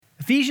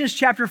Ephesians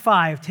chapter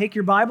 5. Take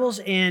your Bibles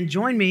and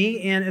join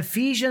me in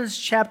Ephesians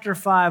chapter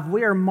 5.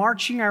 We are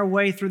marching our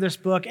way through this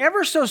book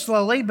ever so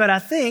slowly, but I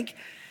think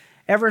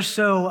ever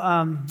so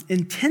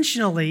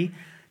intentionally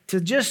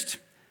to just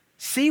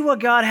see what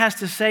God has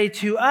to say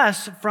to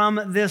us from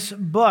this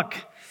book.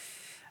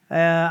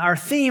 Our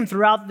theme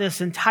throughout this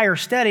entire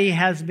study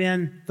has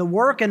been the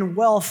work and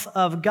wealth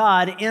of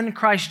God in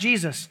Christ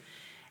Jesus.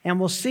 And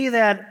we'll see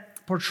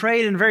that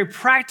portrayed in very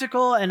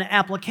practical and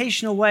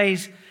applicational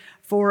ways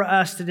for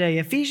us today.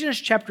 Ephesians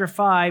chapter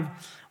 5,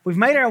 we've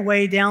made our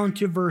way down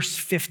to verse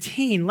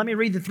 15. Let me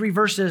read the three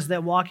verses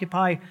that will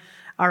occupy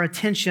our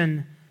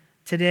attention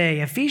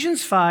today.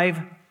 Ephesians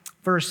 5,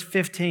 verse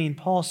 15,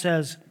 Paul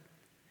says,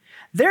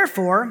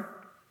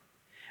 "Therefore,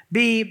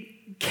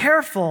 be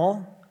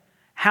careful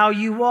how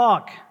you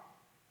walk,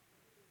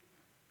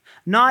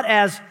 not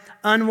as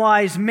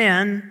unwise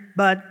men,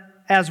 but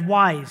as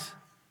wise,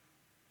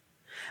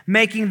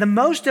 making the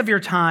most of your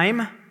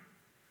time,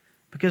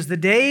 because the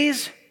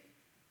days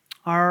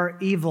are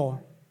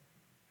evil.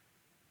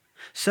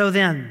 So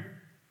then,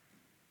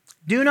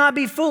 do not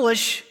be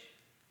foolish,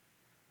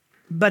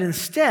 but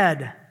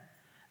instead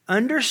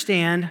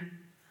understand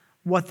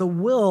what the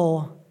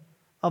will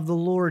of the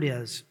Lord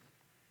is."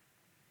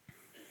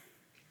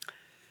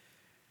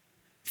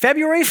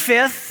 February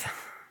 5th,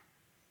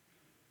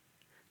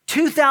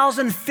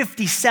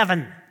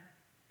 2057. Does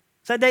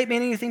that date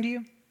mean anything to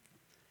you?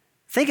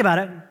 Think about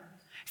it.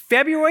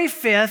 February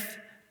 5th,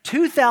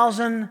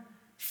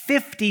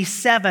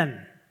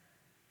 2057.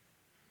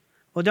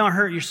 Well, don't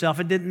hurt yourself.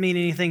 It didn't mean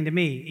anything to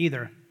me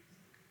either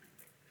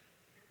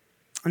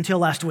until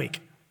last week.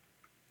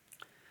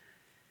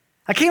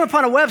 I came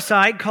upon a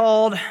website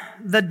called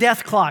The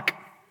Death Clock.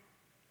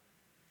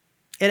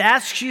 It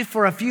asks you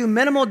for a few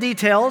minimal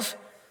details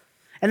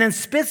and then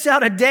spits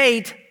out a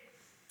date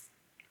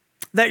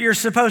that you're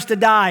supposed to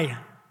die.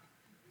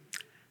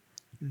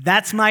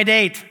 That's my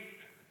date.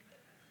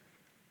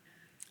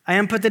 I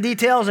input the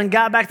details and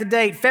got back the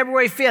date,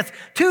 February 5th,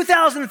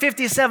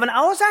 2057.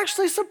 I was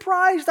actually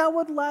surprised I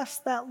would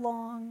last that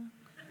long.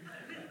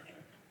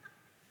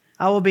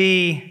 I will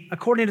be,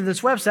 according to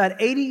this website,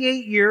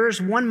 88 years,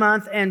 1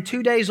 month, and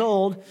 2 days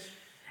old.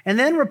 And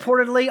then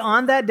reportedly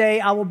on that day,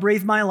 I will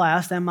breathe my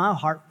last and my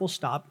heart will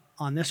stop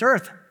on this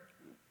earth.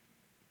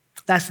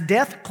 That's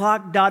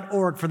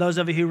deathclock.org for those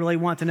of you who really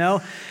want to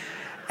know.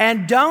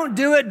 And don't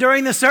do it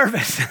during the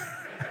service.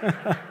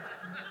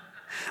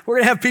 We're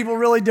going to have people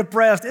really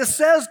depressed. It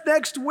says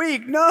next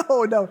week.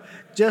 No,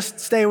 just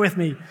stay with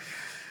me.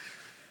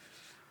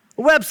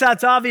 The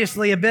website's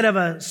obviously a bit of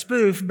a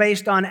spoof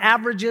based on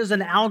averages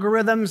and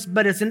algorithms,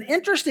 but it's an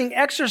interesting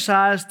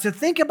exercise to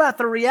think about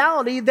the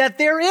reality that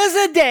there is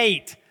a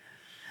date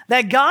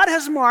that God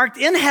has marked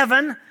in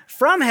heaven,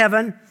 from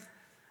heaven,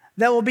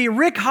 that will be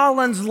Rick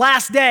Holland's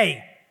last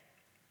day.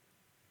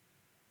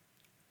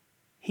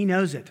 He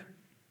knows it.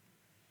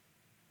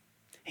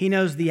 He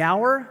knows the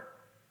hour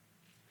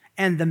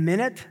and the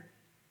minute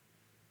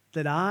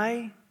that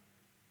I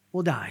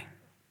will die.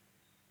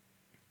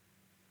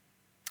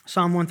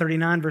 Psalm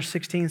 139, verse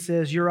 16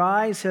 says, "Your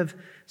eyes have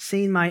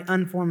seen my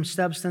unformed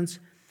substance,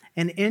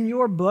 and in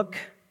your book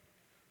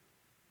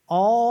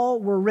all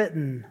were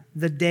written,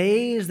 the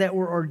days that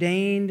were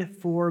ordained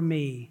for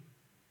me."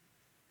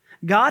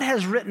 God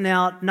has written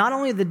out not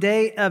only the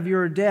day of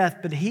your death,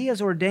 but He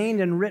has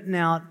ordained and written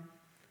out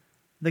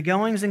the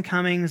goings and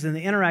comings and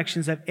the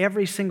interactions of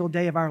every single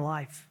day of our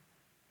life.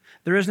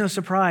 There is no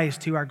surprise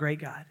to our great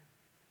God.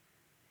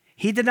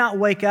 He did not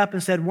wake up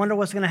and said, "Wonder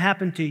what's going to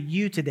happen to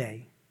you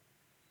today."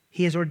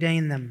 He has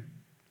ordained them.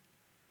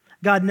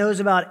 God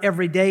knows about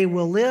every day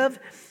we'll live.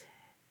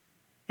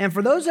 And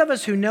for those of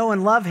us who know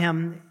and love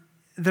Him,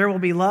 there will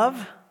be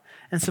love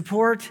and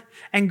support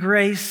and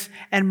grace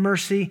and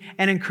mercy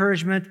and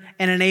encouragement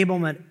and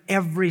enablement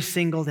every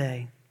single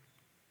day.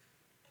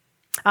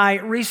 I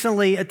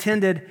recently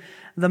attended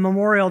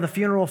the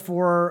funeral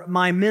for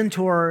my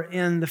mentor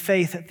in the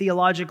faith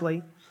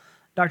theologically,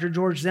 Dr.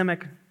 George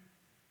Zemek.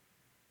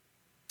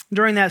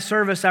 During that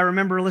service, I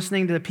remember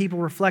listening to people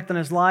reflect on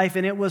his life,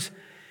 and it was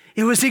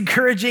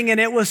encouraging and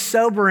it was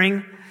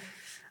sobering.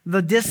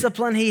 The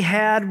discipline he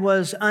had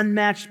was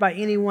unmatched by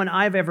anyone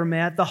I've ever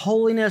met. The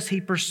holiness he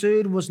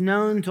pursued was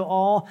known to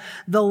all.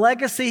 The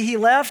legacy he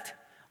left,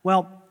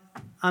 well,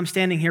 I'm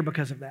standing here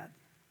because of that.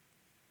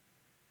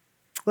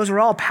 Those were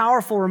all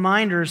powerful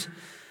reminders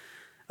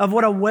of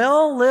what a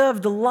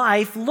well-lived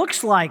life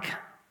looks like.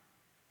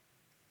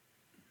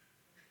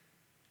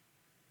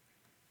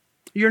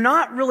 You're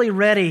not really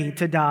ready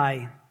to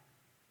die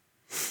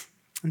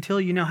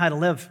until you know how to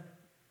live.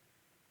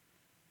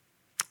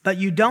 But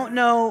you don't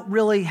know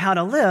really how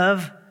to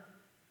live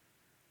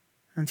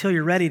until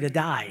you're ready to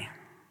die.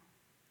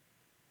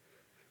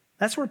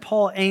 That's where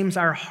Paul aims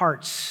our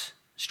hearts,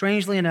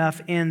 strangely enough,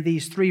 in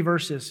these three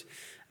verses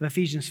of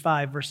Ephesians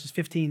 5, verses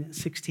 15,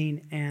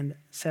 16, and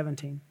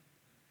 17.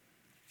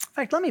 In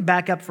fact, let me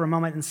back up for a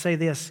moment and say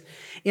this.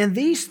 In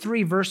these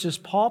three verses,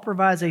 Paul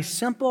provides a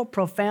simple,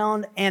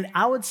 profound, and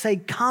I would say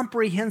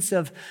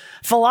comprehensive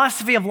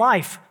philosophy of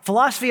life,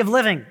 philosophy of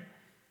living.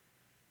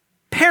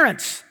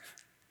 Parents,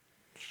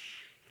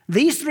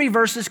 these 3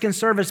 verses can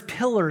serve as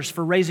pillars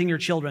for raising your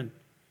children.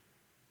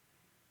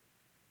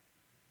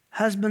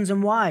 Husbands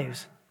and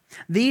wives,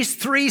 these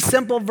 3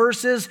 simple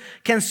verses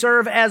can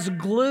serve as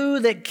glue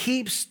that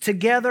keeps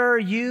together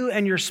you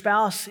and your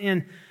spouse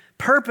in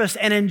purpose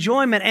and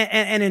enjoyment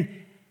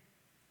and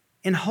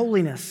in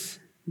holiness,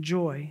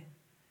 joy.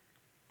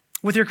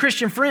 With your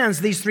Christian friends,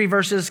 these 3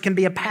 verses can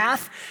be a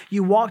path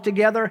you walk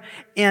together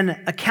in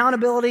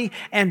accountability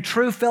and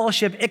true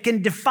fellowship. It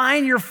can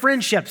define your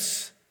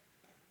friendships.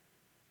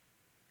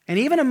 And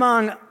even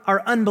among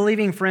our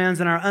unbelieving friends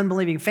and our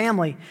unbelieving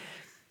family,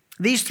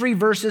 these 3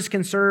 verses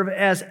can serve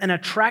as an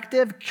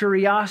attractive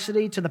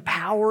curiosity to the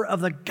power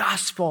of the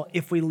gospel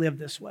if we live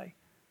this way.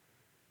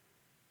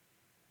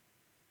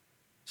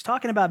 It's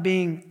talking about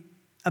being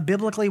a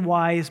biblically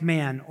wise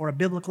man or a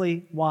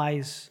biblically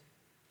wise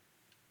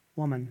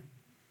woman.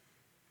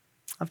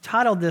 I've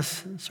titled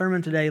this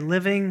sermon today,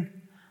 Living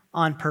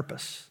on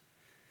Purpose.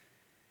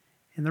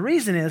 And the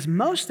reason is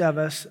most of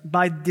us,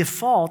 by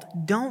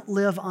default, don't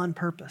live on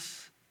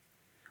purpose.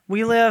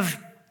 We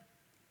live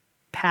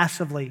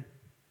passively,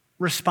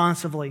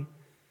 responsively.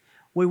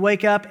 We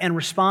wake up and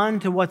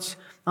respond to what's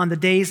on the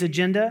day's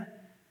agenda.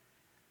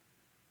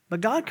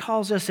 But God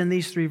calls us in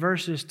these 3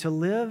 verses to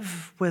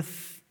live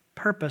with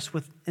purpose,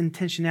 with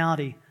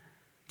intentionality,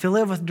 to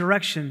live with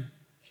direction,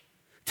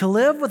 to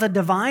live with a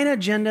divine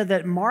agenda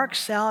that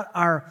marks out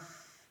our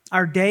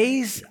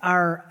days,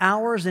 our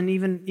hours, and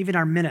even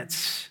our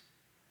minutes.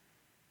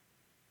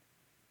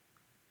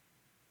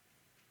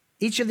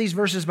 Each of these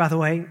verses, by the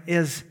way,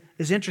 is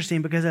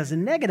interesting because it has a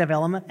negative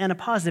element and a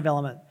positive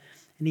element.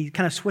 And he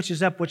kind of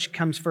switches up which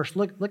comes first.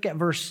 Look at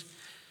verse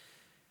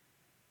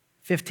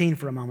 15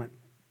 for a moment.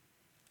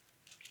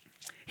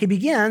 He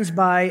begins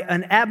by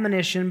an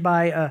admonition,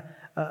 by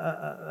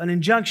an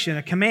injunction,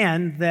 a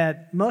command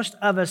that most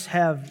of us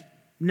have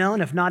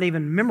known, if not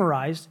even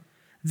memorized.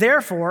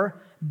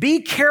 Therefore, be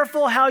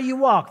careful how you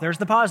walk. There's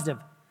the positive.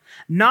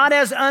 Not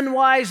as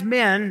unwise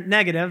men,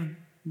 negative.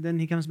 Then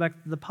he comes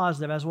back to the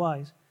positive, as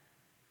wise.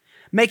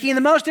 Making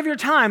the most of your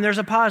time, there's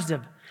a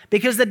positive.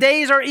 Because the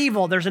days are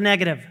evil, there's a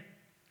negative.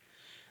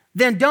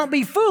 Then don't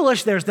be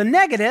foolish, there's the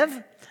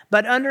negative.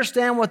 But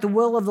understand what the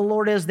will of the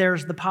Lord is,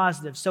 there's the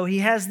positive. So he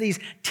has these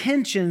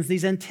tensions,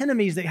 these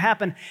antinomies that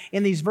happen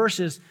in these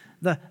verses.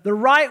 The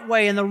right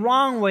way and the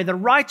wrong way, the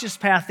righteous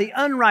path, the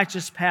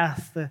unrighteous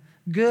path, the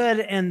good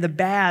and the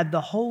bad,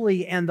 the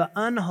holy and the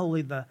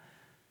unholy, the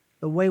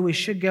way we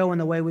should go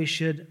and the way we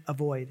should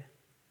avoid.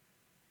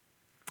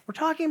 We're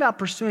talking about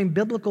pursuing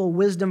biblical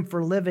wisdom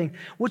for living,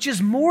 which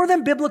is more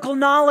than biblical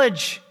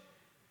knowledge.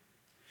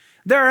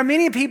 There are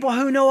many people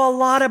who know a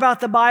lot about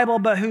the Bible,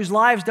 but whose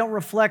lives don't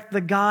reflect the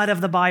God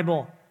of the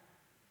Bible.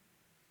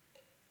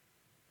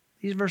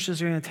 These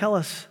verses are going to tell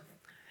us,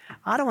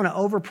 I don't want to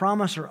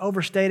overpromise or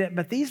overstate it,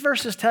 but these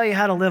verses tell you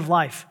how to live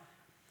life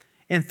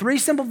in 3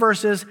 simple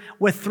verses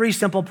with 3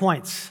 simple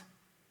points.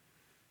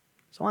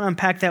 So I want to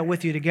unpack that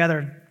with you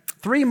together.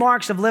 3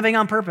 marks of living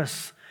on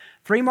purpose.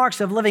 3 marks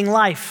of living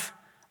life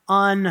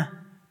on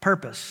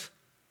purpose.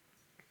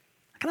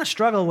 I kind of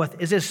struggle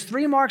with, is this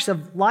 3 marks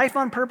of life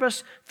on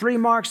purpose, 3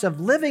 marks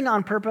of living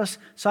on purpose?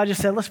 So I just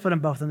said, let's put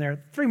them both in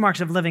there. 3 marks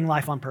of living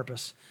life on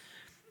purpose.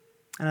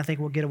 And I think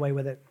we'll get away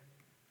with it.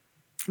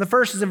 The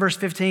first is in verse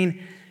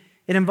 15.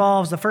 It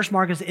involves, the first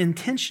mark is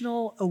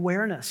intentional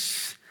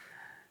awareness.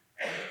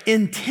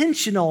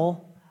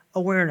 Intentional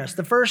awareness.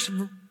 The first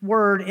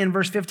word in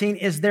verse 15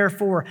 is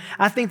therefore.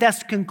 I think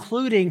that's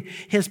concluding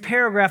his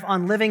paragraph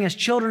on living as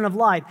children of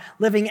light,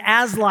 living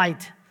as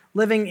light,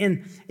 living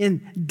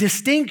in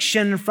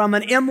distinction from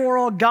an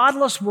immoral,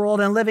 godless world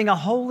and living a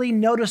holy,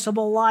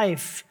 noticeable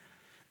life.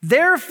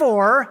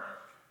 Therefore,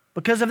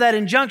 because of that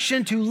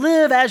injunction to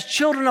live as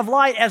children of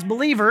light, as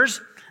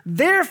believers,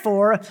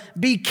 therefore,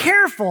 be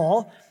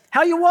careful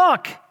how you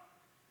walk.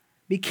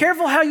 Be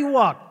careful how you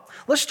walk.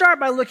 Let's start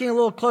by looking a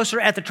little closer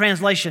at the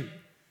translation.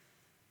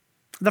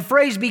 The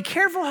phrase, be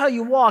careful how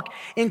you walk,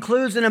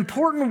 includes an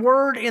important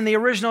word in the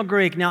original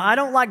Greek. Now, I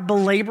don't like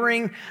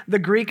belaboring the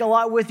Greek a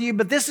lot with you,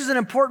 but this is an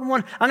important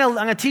one. I'm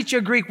going to teach you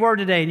a Greek word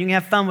today, and you can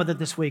have fun with it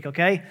this week,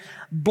 okay?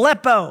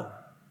 Blepo.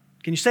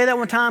 Can you say that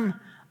one time?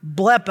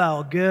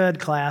 Blepo. Good,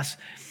 class.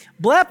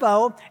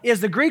 Blepo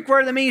is the Greek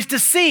word that means to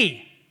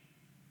see.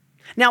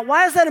 Now,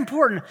 why is that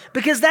important?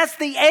 Because that's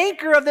the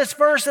anchor of this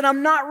verse, and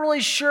I'm not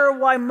really sure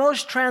why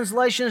most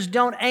translations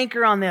don't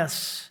anchor on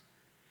this.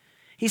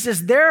 He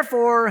says,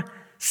 therefore,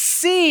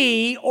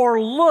 see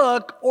or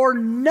look or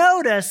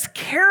notice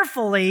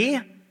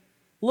carefully,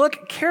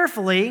 look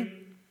carefully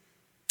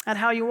at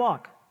how you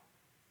walk.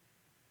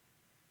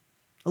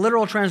 A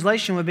literal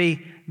translation would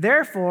be,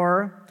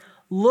 therefore,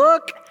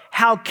 look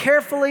how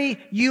carefully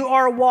you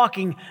are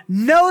walking.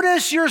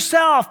 Notice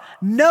yourself.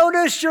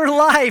 Notice your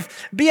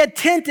life. Be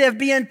attentive.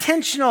 Be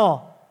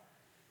intentional.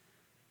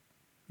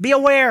 Be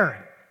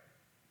aware.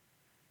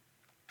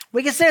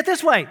 We can say it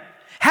this way.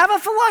 Have a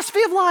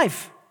philosophy of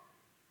life.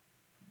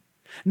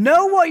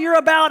 Know what you're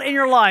about in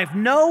your life.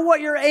 Know what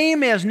your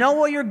aim is. Know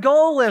what your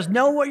goal is.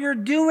 Know what you're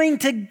doing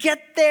to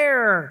get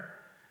there.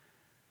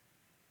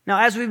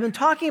 Now, as we've been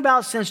talking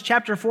about since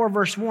chapter 4,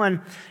 verse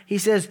 1, he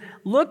says,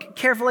 look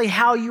carefully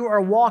how you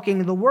are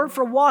walking. The word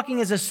for walking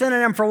is a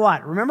synonym for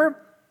what? Remember?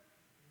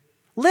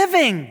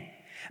 Living.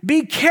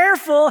 Be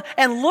careful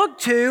and look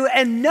to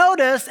and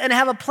notice and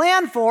have a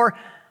plan for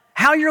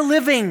how you're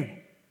living.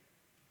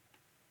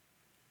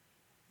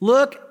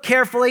 Look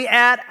carefully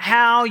at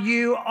how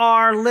you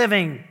are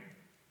living.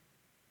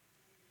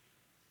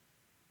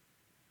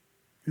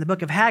 In the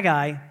book of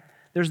Haggai,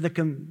 there's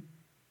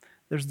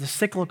the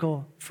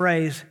cyclical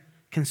phrase,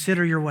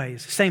 consider your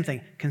ways. Same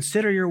thing,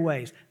 consider your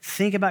ways.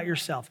 Think about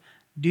yourself.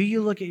 Do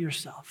you look at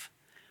yourself?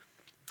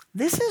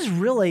 This is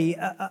really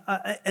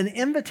an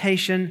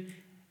invitation,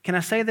 can I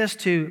say this,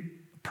 to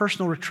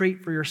personal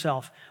retreat for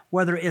yourself.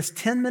 Whether it's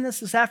 10 minutes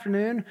this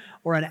afternoon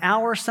or an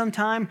hour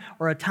sometime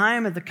or a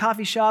time at the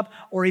coffee shop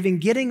or even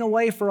getting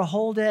away for a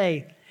whole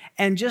day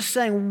and just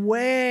saying,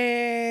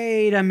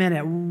 wait a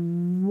minute,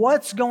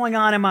 what's going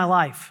on in my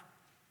life?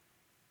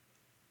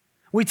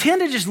 We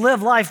tend to just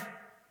live life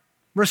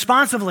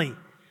responsibly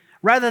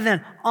rather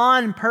than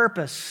on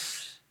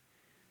purpose.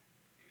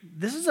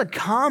 This is a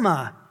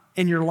comma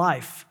in your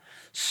life.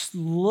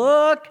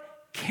 Look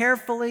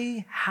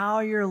carefully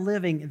how you're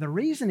living. The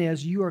reason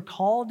is you are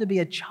called to be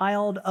a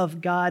child of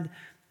God,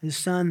 His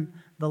Son,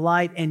 the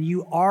light, and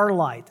you are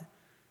light.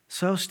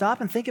 So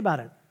stop and think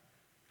about it.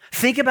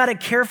 Think about it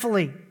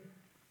carefully.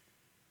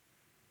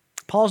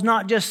 Paul's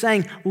not just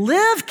saying,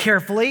 live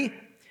carefully.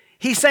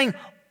 He's saying,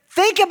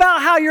 think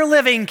about how you're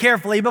living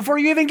carefully before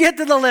you even get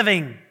to the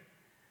living.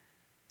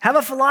 Have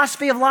a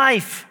philosophy of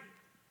life.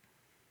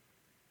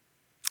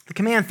 The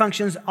command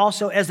functions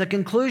also as a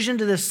conclusion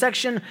to this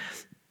section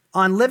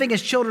on living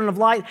as children of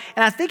light.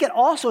 And I think it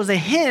also is a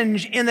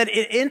hinge in that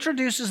it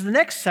introduces the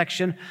next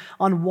section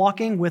on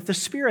walking with the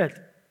Spirit,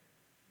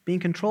 being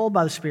controlled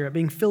by the Spirit,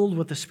 being filled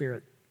with the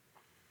Spirit.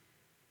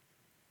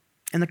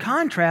 And the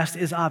contrast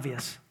is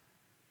obvious.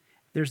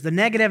 There's the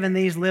negative in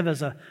these, live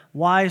as a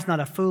wise,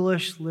 not a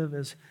foolish, live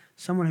as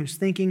someone who's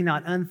thinking,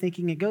 not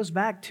unthinking. It goes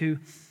back to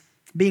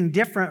being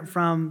different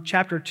from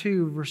chapter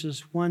 2,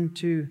 verses 1,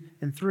 2,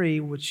 and 3,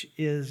 which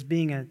is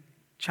being a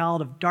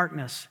child of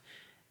darkness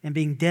and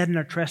being dead in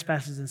our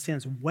trespasses and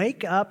sins.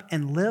 Wake up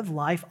and live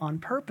life on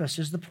purpose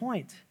is the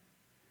point.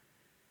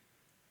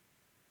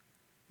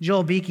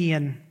 Joel Beeke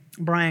and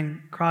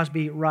Brian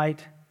Crosby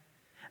write,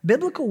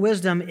 biblical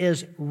wisdom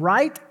is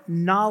right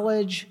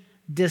knowledge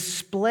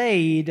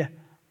displayed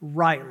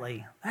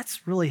rightly.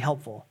 That's really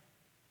helpful.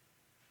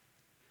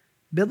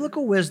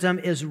 Biblical wisdom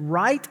is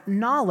right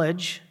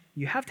knowledge,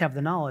 you have to have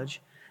the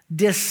knowledge,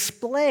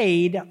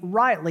 displayed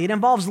rightly. It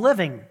involves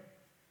living.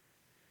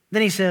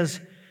 Then he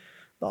says,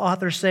 the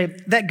authors say,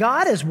 that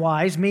God is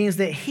wise means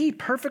that He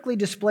perfectly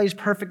displays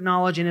perfect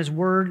knowledge in His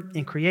Word,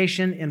 in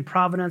creation, in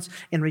providence,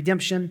 in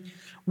redemption.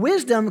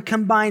 Wisdom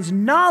combines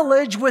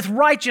knowledge with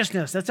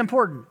righteousness. That's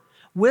important.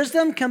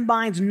 Wisdom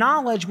combines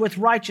knowledge with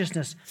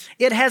righteousness.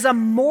 It has a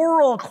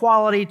moral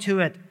quality to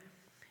it.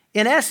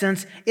 In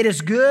essence, it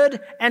is good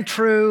and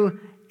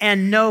true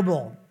and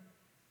noble.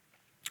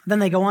 Then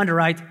they go on to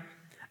write,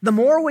 the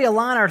more we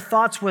align our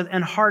thoughts with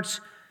and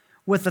hearts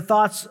with the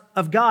thoughts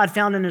of God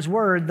found in His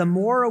Word, the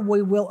more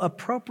we will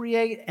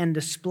appropriate and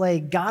display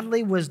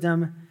godly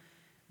wisdom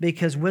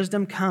because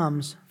wisdom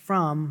comes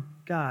from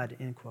God,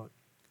 end quote.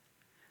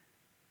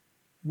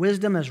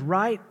 Wisdom is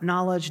right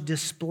knowledge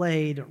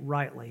displayed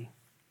rightly.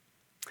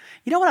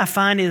 You know what I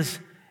find is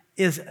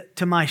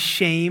to my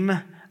shame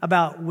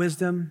about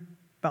wisdom,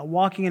 about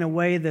walking in a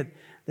way that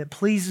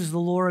pleases the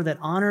Lord, that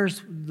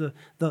honors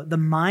the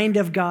mind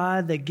of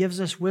God, that gives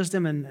us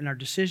wisdom in our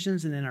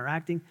decisions and in our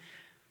acting.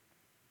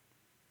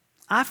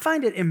 I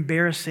find it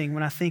embarrassing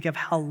when I think of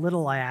how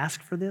little I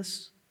ask for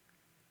this.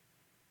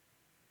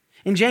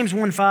 In James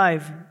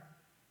 1:5,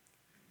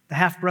 the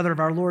half-brother of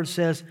our Lord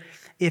says,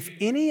 if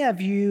any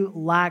of you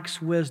lacks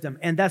wisdom,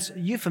 and that's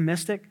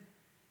euphemistic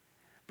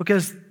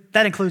because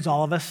that includes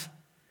all of us.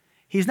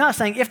 He's not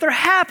saying, if there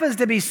happens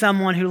to be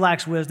someone who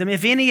lacks wisdom,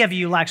 if any of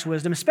you lacks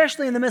wisdom,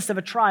 especially in the midst of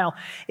a trial,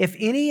 if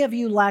any of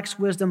you lacks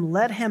wisdom,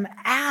 let him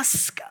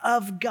ask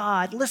of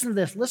God. Listen to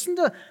this. Listen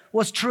to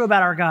what's true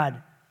about our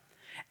God.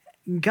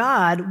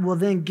 God will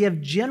then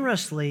give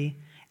generously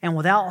and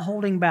without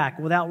holding back,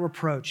 without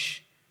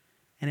reproach,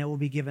 and it will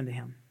be given to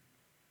him.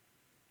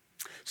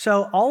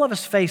 So all of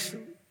us face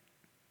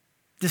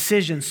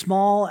decisions,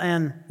 small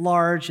and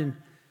large, and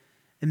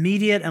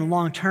immediate and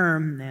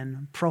long-term,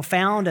 and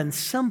profound and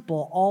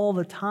simple all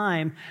the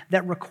time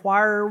that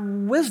require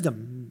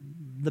wisdom,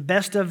 the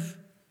best of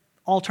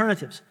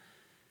alternatives.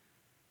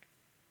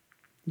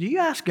 Do you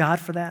ask God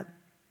for that?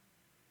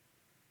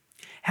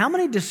 How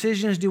many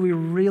decisions do we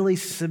really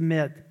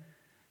submit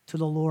to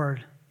the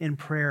Lord in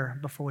prayer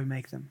before we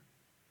make them?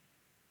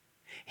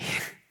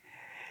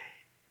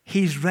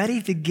 He's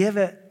ready to give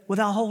it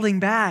without holding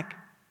back.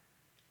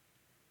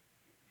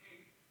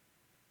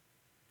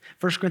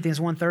 1 Corinthians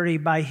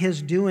 1:30, by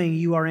His doing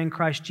you are in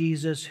Christ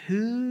Jesus,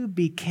 who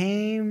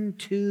became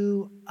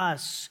to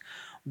us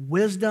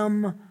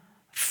wisdom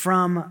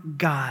from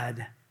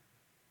God.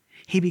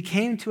 He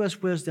became to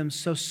us wisdom,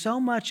 so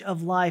much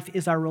of life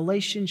is our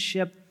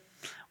relationship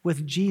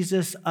with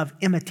Jesus of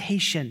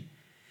imitation.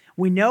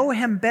 We know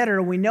him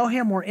better, we know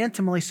him more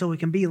intimately so we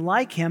can be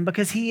like him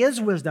because he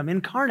is wisdom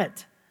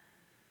incarnate.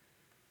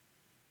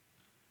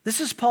 This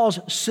is Paul's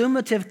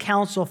summative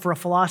counsel for a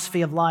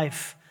philosophy of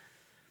life.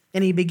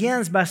 And he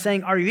begins by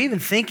saying, are you even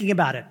thinking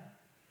about it?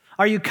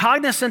 Are you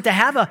cognizant to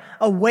have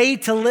a way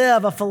to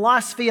live, a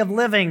philosophy of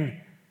living?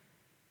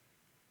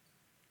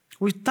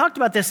 We've talked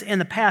about this in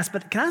the past,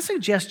 but can I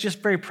suggest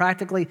just very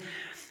practically,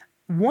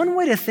 one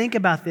way to think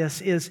about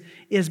this is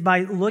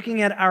by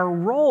looking at our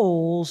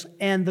roles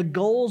and the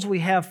goals we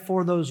have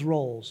for those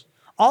roles.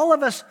 All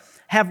of us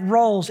have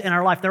roles in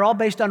our life. They're all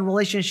based on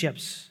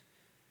relationships.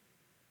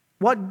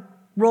 What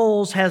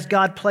roles has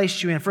God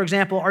placed you in? For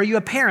example, are you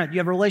a parent? You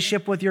have a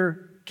relationship with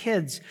your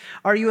kids.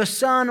 Are you a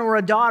son or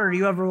a daughter?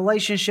 You have a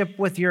relationship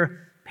with your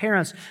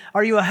parents.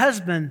 Are you a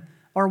husband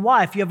or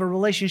wife? You have a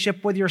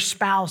relationship with your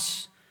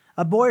spouse,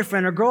 a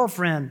boyfriend or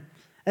girlfriend.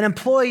 An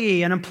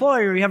employee, an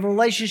employer, you have a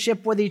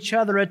relationship with each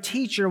other, a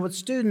teacher with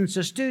students,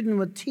 a student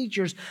with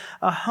teachers,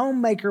 a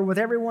homemaker with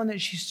everyone that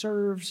she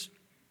serves,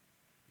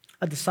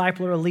 a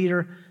discipler, a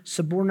leader,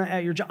 subordinate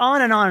at your job,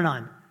 on and on and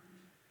on.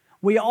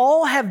 We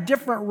all have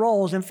different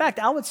roles. In fact,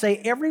 I would say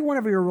every one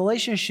of your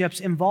relationships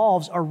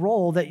involves a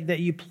role that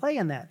you play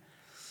in that.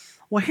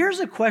 Well, here's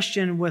a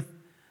question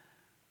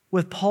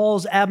with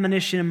Paul's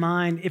admonition in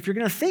mind. If you're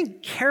going to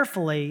think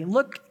carefully,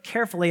 look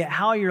carefully at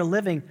how you're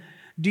living,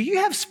 do you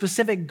have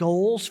specific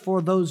goals for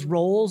those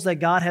roles that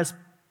God has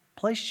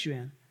placed you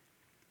in?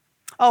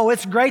 Oh,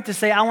 it's great to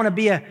say, I want to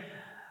be a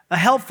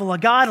helpful, a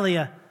godly,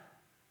 a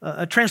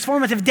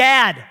transformative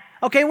dad.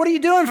 Okay, what are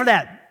you doing for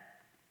that?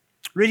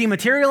 Reading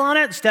material on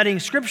it, studying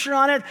scripture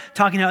on it,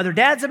 talking to other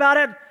dads about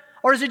it?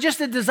 Or is it just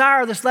a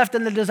desire that's left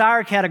in the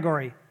desire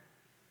category?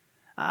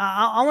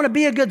 I want to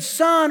be a good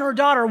son or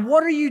daughter.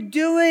 What are you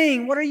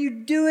doing? What are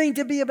you doing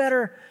to be a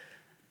better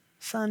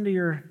son to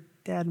your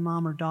dad,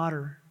 mom, or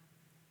daughter?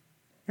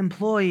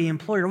 Employee,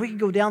 employer, we can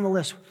go down the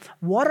list.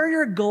 What are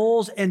your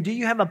goals, and do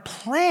you have a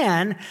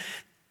plan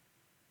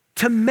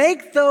to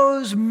make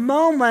those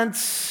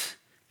moments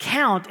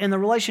count in the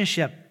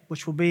relationship,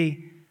 which will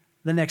be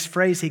the next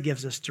phrase he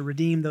gives us, to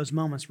redeem those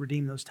moments,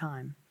 redeem those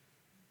time.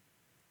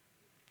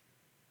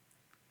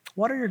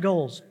 What are your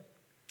goals?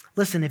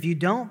 Listen, if you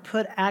don't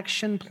put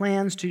action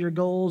plans to your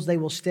goals, they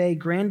will stay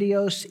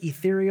grandiose,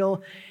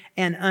 ethereal,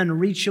 and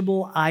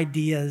unreachable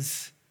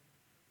ideas.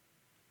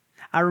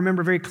 I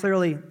remember very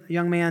clearly a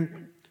young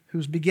man who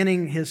was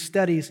beginning his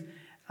studies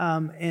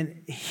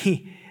and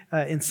he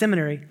in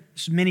seminary,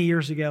 this was many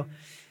years ago.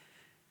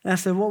 And I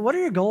said, well, what are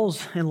your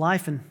goals in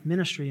life and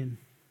ministry and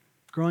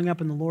growing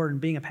up in the Lord and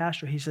being a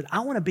pastor? He said, I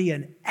want to be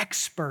an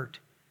expert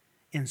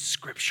in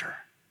Scripture.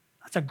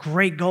 That's a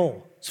great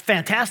goal. It's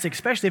fantastic,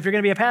 especially if you're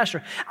going to be a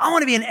pastor. I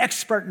want to be an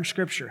expert in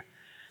Scripture.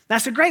 And I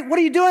said, great, what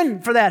are you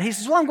doing for that? He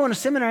says, well, I'm going to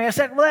seminary. I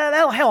said, well,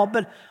 that'll help,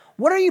 but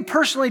what are you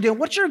personally doing?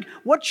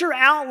 What's your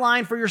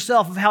outline for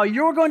yourself of how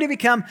you're going to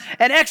become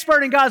an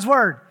expert in God's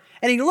Word?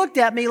 And he looked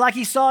at me like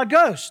he saw a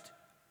ghost.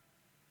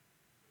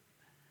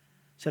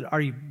 I said, are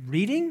you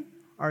reading?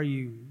 Are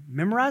you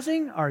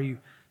memorizing? Are you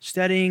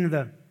studying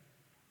the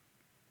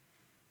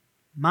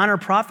minor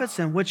prophets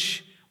in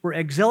which were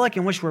exilic,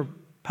 in which were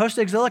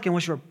post-exilic, in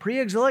which were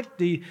pre-exilic?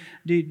 Do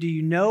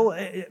you know?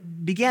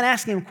 Began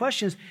asking him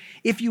questions.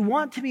 If you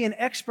want to be an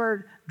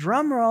expert,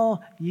 drum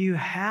roll, you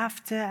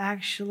have to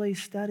actually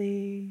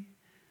study.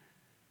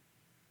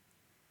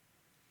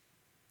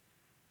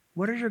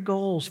 What are your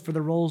goals for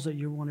the roles that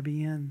you want to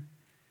be in?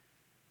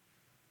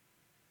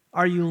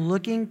 Are you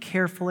looking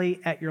carefully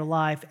at your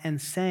life and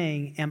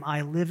saying, am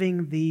I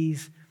living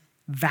these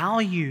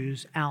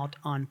values out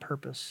on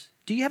purpose?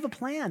 Do you have a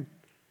plan?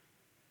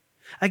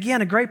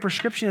 Again, a great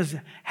prescription is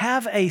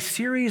have a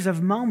series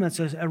of moments,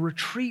 a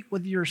retreat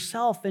with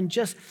yourself, and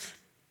just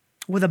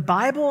with a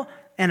Bible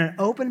and an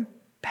open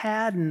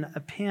pad and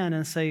a pen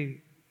and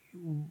say,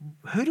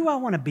 who do I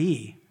want to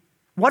be?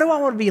 What do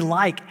I want to be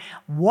like?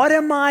 What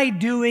am I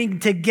doing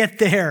to get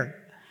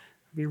there?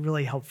 It'd be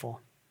really helpful.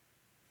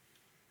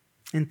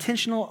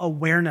 Intentional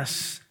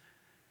awareness.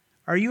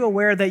 Are you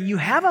aware that you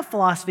have a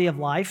philosophy of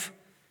life,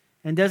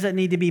 and does it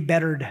need to be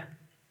bettered?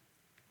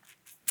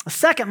 A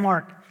second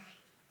mark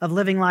of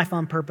living life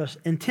on purpose,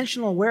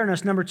 intentional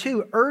awareness. Number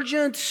 2,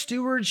 urgent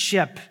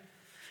stewardship.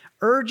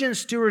 Urgent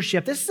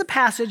stewardship. This is a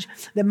passage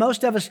that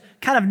most of us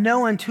kind of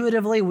know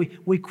intuitively.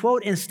 We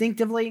quote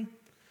instinctively.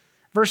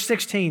 Verse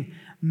 16,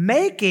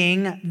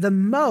 making the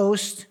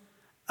most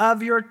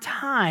of your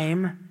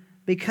time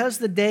because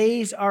the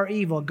days are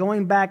evil.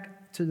 Going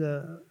back to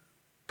the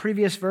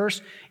previous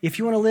verse, if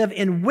you want to live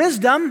in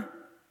wisdom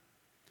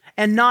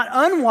and not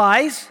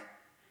unwise,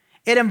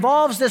 it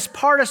involves this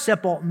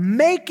participle,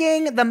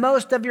 making the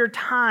most of your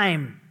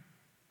time.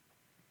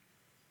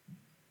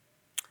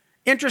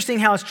 Interesting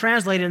how it's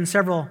translated in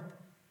several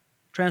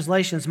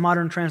translations,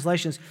 modern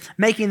translations.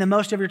 Making the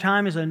most of your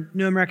time is a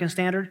New American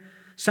Standard.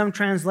 Some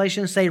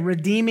translations say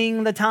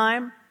redeeming the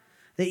time.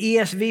 The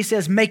ESV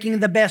says making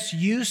the best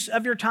use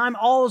of your time.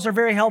 All those are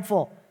very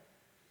helpful.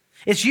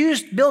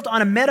 It's built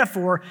on a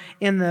metaphor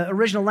in the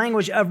original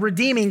language of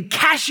redeeming,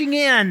 cashing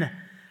in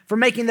for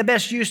making the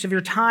best use of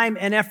your time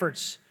and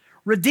efforts.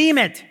 Redeem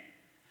it.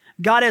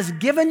 God has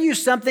given you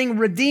something,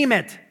 redeem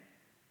it.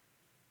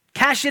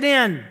 Cash it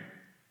in.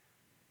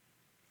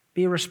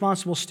 Be a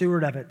responsible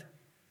steward of it.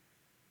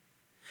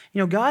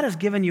 God has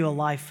given you a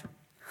life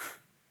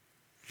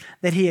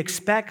that He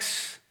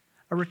expects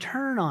a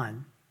return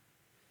on.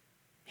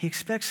 He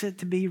expects it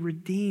to be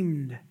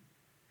redeemed.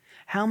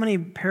 How many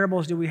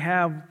parables do we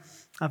have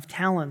of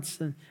talents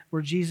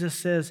where Jesus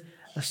says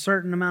a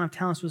certain amount of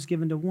talents was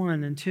given to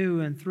 1 and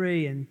 2 and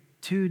 3 and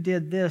 2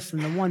 did this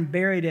and the 1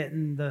 buried it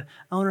and the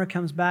owner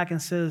comes back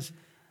and says,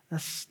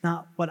 that's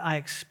not what I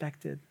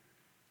expected.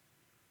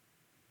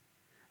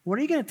 What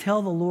are you going to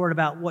tell the Lord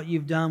about what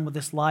you've done with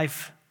this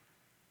life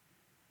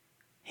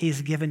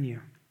He's given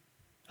you?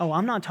 Oh,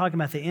 I'm not talking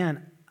about the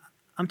end.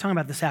 I'm talking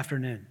about this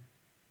afternoon.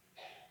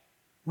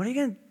 What are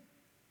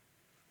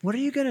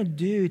you going to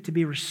do to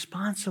be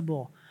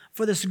responsible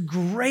for this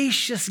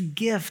gracious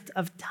gift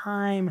of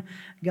time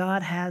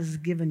God has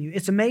given you?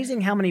 It's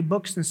amazing how many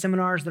books and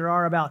seminars there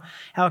are about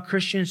how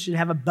Christians should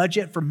have a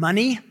budget for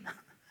money.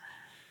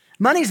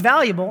 Money's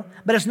valuable,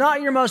 but it's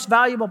not your most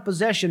valuable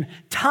possession.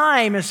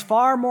 Time is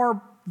far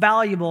more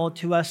valuable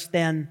to us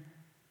than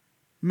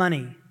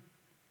money.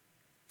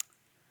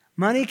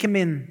 Money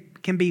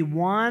can be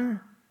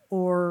won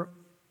or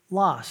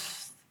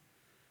lost.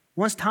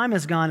 Once time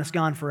is gone, it's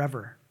gone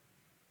forever.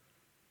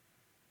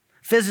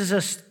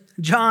 Physicist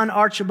John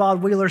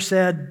Archibald Wheeler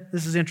said,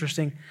 this is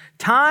interesting,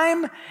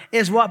 time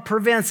is what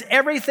prevents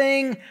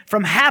everything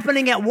from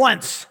happening at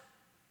once.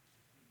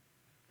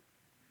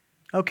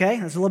 Okay,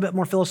 that's a little bit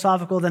more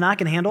philosophical than I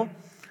can handle.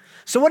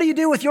 So what do you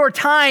do with your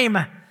time?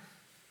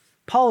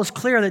 Paul is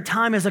clear that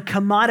time is a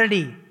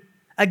commodity,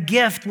 a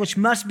gift which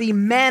must be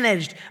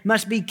managed,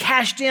 must be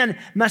cashed in,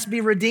 must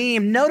be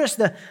redeemed. Notice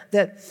that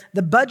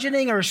the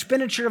budgeting or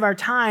expenditure of our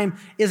time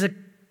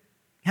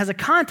has a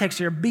context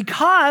here,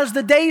 because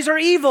the days are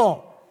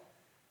evil.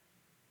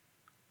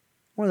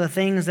 One of the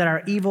things that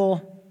our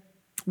evil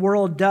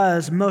world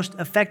does most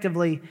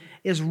effectively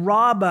is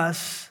rob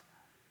us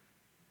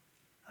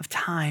of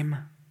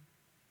time.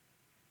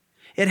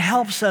 It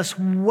helps us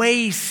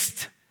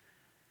waste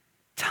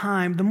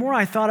time. The more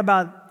I thought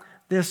about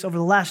this over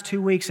the last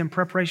 2 weeks in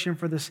preparation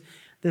for this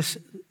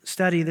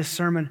study, this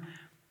sermon,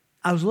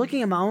 I was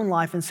looking at my own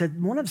life and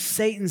said, one of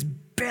Satan's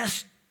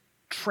best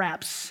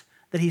traps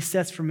that he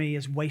sets for me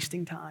is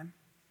wasting time.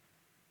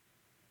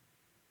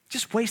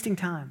 Just wasting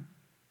time.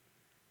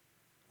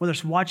 Whether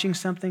it's watching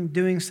something,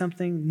 doing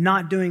something,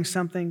 not doing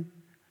something,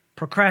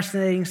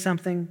 procrastinating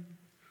something.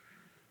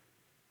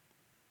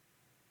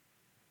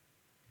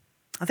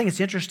 I think it's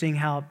interesting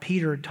how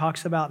Peter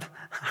talks about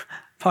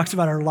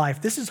our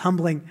life. This is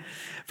humbling.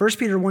 1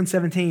 Peter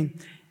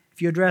 1:17,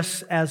 if you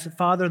address as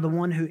Father the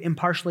one who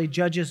impartially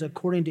judges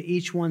according to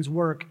each one's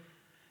work,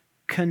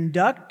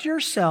 conduct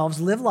yourselves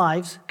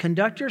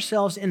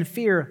in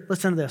fear,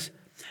 listen to this,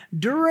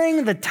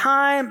 during the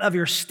time of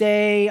your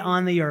stay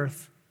on the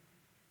earth.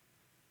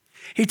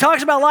 He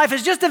talks about life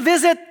as just a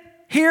visit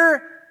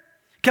here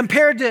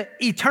compared to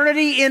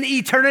eternity in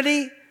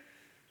eternity.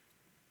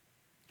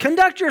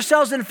 Conduct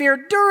yourselves in fear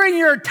during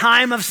your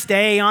time of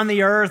stay on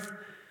the earth.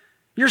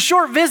 Your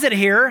short visit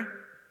here.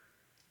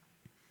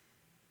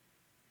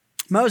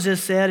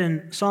 Moses said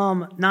in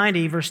Psalm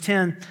 90, verse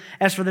 10,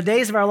 as for the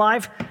days of our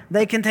life,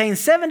 they contain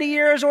 70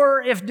 years,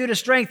 or if due to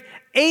strength,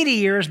 80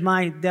 years.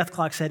 My death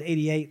clock said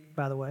 88,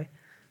 by the way.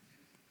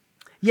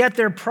 Yet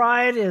their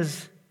pride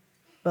is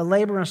but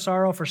labor and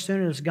sorrow, for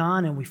soon it is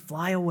gone, and we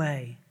fly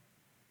away.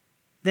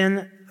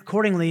 Then,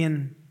 accordingly,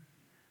 in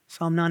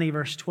Psalm 90,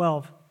 verse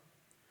 12,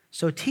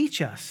 so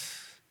teach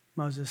us,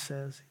 Moses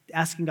says,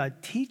 asking God,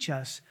 teach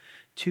us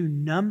to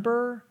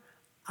number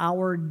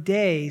our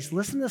days.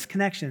 Listen to this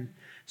connection.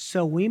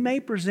 So we may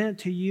present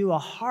to you a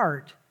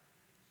heart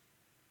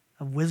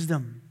of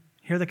wisdom.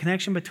 Hear the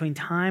connection between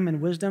time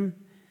and wisdom,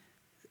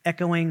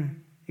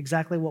 echoing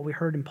exactly what we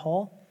heard in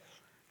Paul.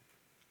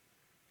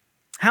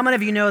 How many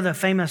of you know the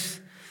famous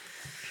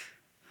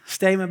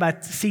statement by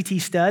C.T.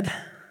 Studd?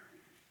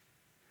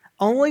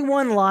 Only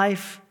one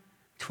life,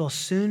 'twill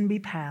soon be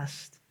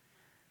past,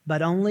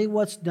 but only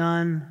what's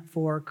done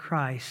for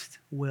Christ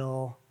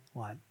will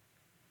what?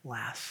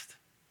 Last.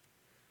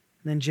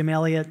 And then Jim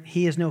Elliot,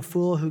 he is no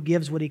fool who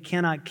gives what he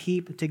cannot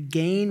keep to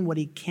gain what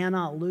he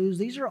cannot lose.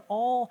 These are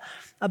all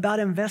about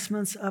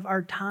investments of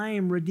our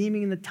time,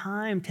 redeeming the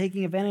time,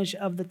 taking advantage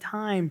of the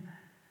time.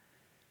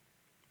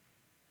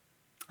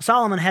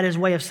 Solomon had his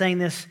way of saying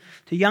this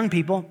to young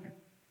people.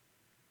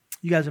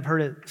 You guys have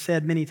heard it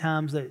said many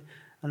times that,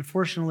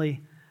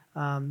 unfortunately,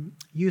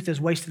 youth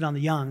is wasted on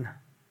the young.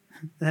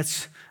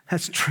 That's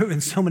true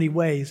in so many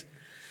ways.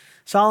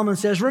 Solomon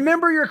says,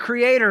 remember your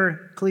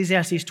Creator,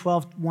 Ecclesiastes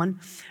 12:1.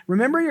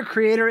 Remember your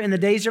Creator in the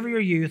days of your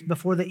youth,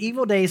 before the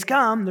evil days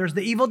come. There's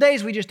the evil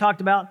days we just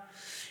talked about.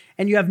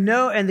 And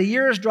the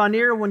years draw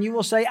near when you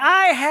will say,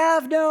 I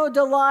have no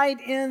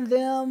delight in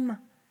them.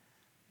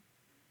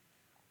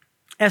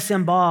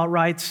 S.M. Baugh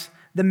writes,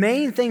 the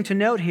main thing to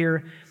note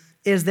here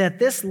is that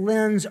this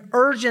lends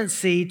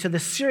urgency to the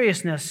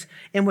seriousness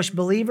in which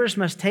believers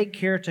must take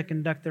care to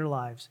conduct their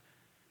lives.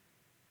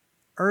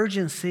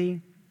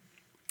 Urgency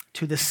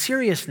to the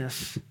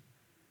seriousness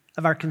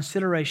of our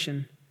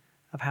consideration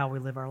of how we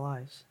live our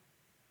lives.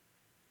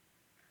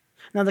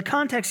 Now, the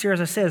context here,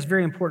 as I said, is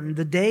very important.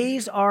 The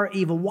days are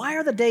evil. Why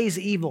are the days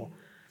evil?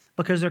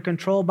 Because they're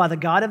controlled by the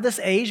God of this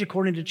age,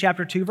 according to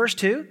chapter 2, verse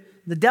 2,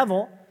 the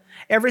devil.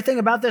 Everything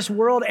about this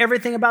world,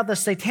 everything about the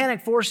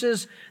satanic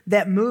forces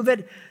that move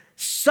it,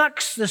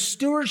 sucks the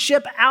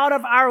stewardship out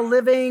of our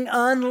living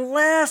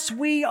unless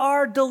we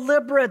are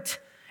deliberate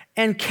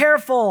and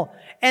careful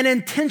and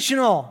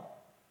intentional.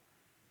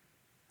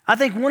 I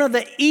think one of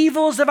the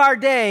evils of our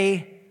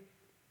day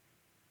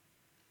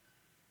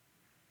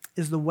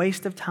is the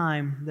waste of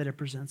time that it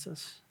presents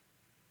us.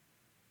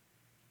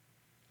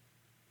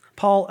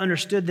 Paul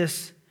understood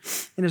this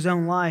in his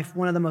own life.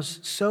 One of the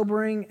most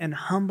sobering and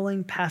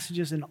humbling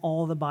passages in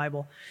all the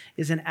Bible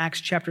is in Acts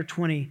chapter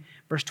 20,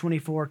 verse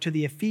 24. To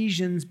the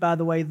Ephesians, by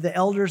the way, the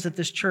elders at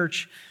this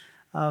church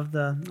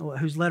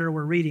whose letter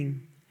we're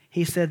reading,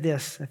 he said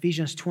this,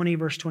 Ephesians 20,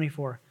 verse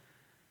 24.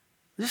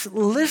 Just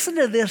listen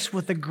to this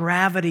with the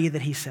gravity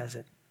that he says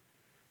it.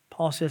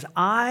 Paul says,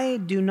 I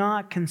do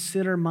not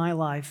consider my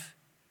life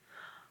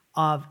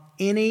of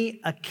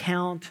any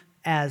account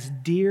as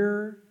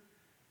dear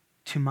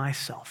to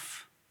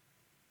myself.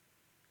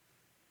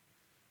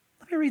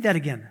 Let me read that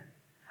again.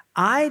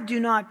 I do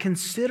not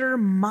consider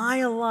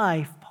my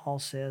life, Paul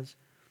says,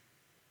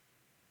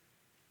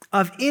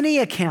 of any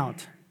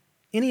account,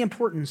 any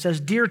importance, as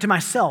dear to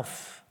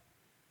myself,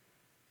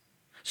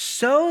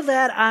 so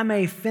that I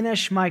may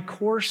finish my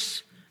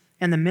course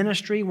and the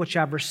ministry which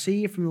I've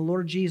received from the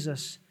Lord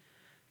Jesus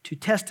to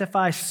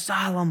testify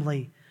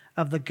solemnly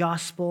of the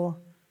gospel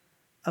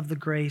of the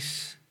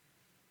grace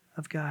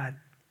of God.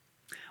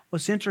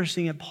 What's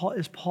interesting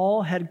is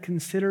Paul had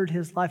considered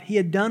his life. He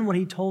had done what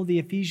he told the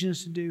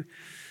Ephesians to do,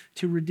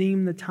 to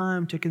redeem the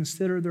time, to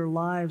consider their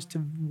lives,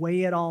 to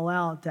weigh it all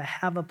out, to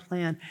have a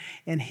plan.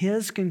 And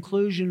his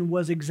conclusion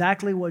was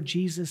exactly what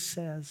Jesus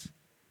says.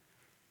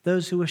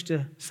 Those who wish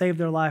to save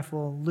their life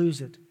will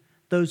lose it.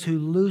 Those who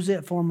lose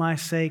it for my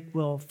sake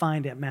will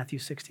find it, Matthew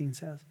 16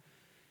 says.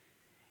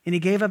 And he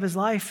gave up his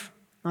life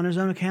on his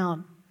own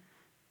account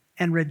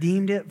and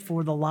redeemed it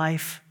for the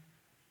life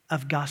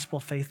of gospel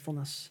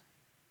faithfulness.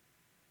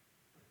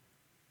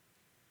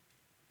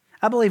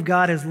 I believe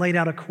God has laid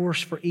out a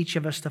course for each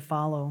of us to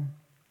follow.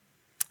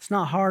 It's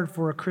not hard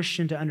for a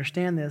Christian to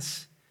understand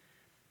this,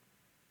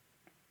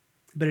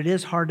 but it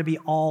is hard to be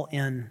all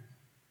in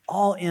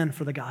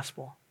for the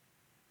gospel,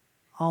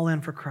 all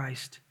in for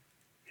Christ.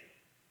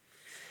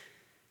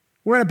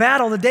 We're in a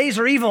battle. The days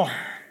are evil.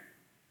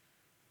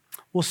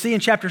 We'll see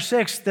in chapter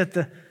 6 that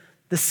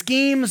the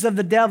schemes of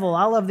the devil,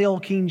 I love the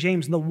old King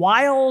James, the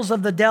wiles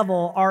of the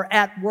devil are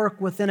at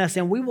work within us,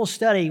 and we will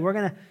study. We're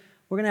going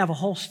to have a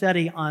whole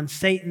study on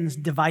Satan's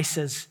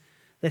devices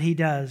that he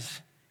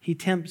does. He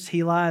tempts,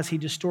 he lies, he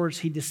distorts,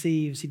 he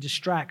deceives, he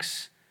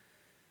distracts.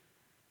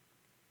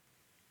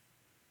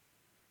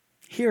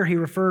 Here he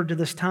referred to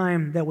this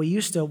time that we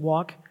used to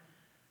walk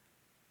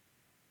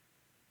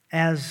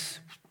as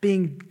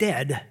being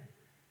dead,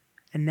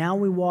 and now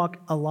we walk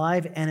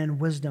alive and in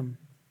wisdom.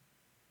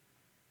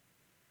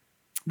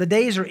 The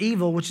days are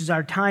evil, which is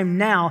our time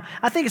now.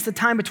 I think it's the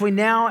time between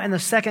now and the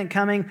second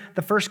coming,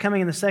 the first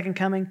coming and the second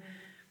coming,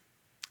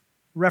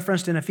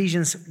 referenced in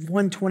Ephesians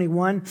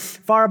 1:21,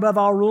 far above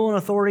all rule and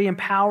authority and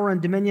power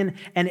and dominion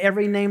and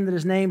every name that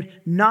is named,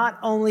 not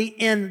only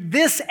in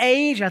this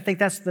age, I think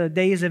that's the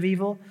days of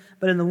evil,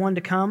 but in the one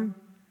to come.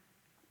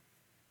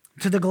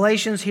 To the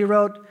Galatians, he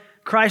wrote,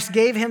 Christ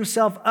gave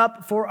himself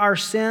up for our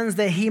sins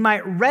that he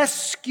might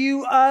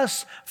rescue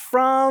us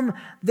from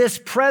this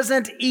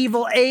present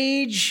evil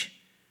age,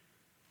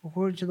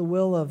 according to the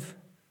will of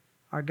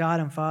our God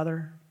and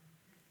Father.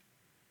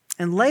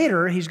 And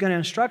later, he's going to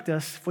instruct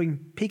us, if we can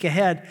peek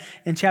ahead,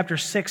 in chapter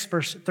 6,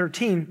 verse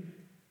 13.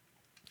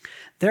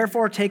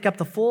 Therefore, take up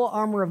the full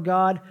armor of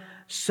God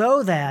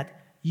so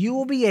that you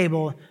will be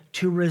able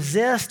to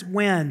resist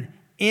when?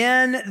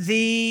 In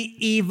the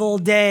evil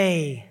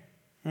day,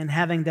 and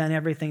having done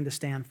everything to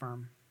stand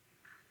firm.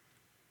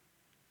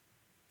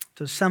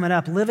 To sum it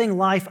up, living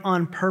life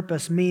on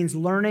purpose means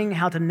learning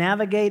how to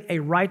navigate a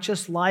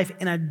righteous life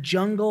in a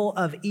jungle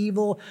of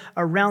evil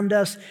around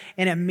us,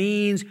 and it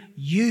means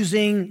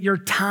using your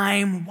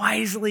time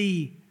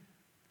wisely.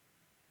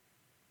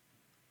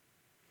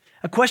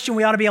 A question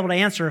we ought to be able to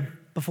answer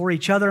before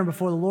each other and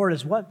before the Lord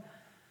is what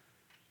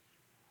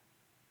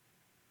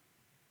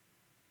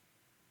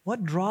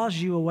draws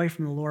you away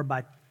from the Lord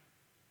by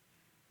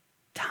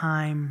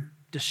time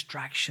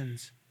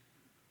distractions?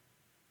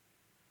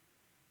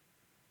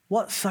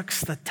 What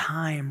sucks the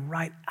time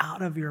right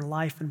out of your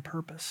life and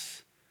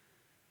purpose?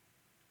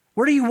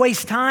 Where do you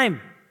waste time?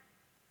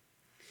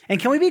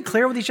 And can we be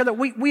clear with each other?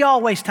 We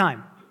all waste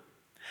time.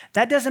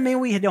 That doesn't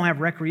mean we don't have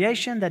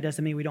recreation. That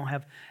doesn't mean we don't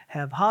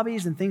have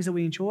hobbies and things that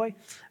we enjoy.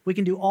 We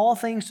can do all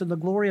things to the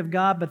glory of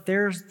God, but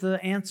there's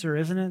the answer,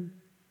 isn't it?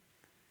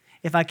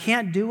 If I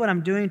can't do what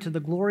I'm doing to the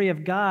glory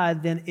of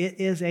God, then it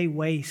is a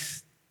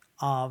waste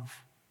of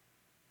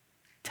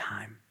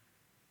time.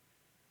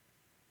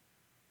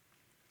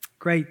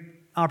 Great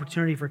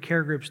opportunity for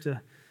care groups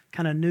to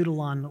kind of noodle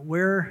on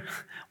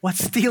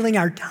what's stealing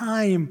our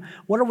time?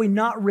 What are we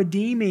not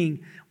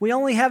redeeming? We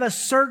only have a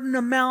certain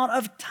amount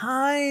of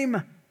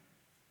time.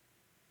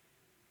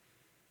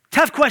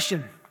 Tough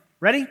question.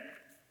 Ready?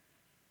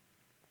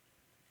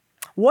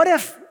 What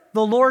if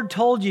the Lord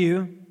told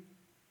you,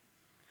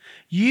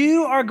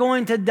 you are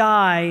going to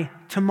die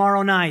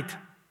tomorrow night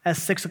at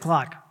 6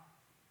 o'clock?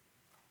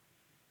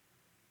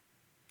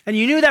 And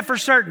you knew that for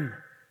certain.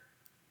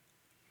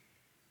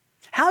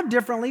 How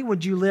differently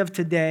would you live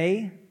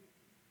today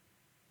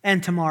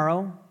and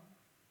tomorrow,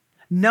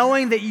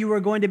 knowing that you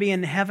were going to be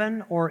in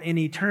heaven or in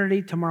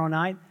eternity tomorrow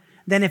night,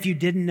 than if you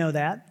didn't know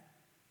that?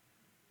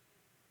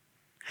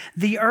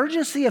 The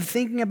urgency of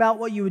thinking about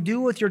what you would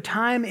do with your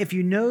time if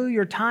you know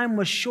your time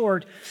was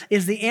short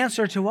is the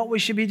answer to what we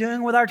should be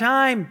doing with our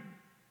time.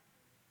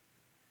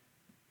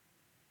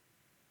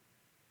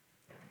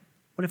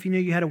 What if you knew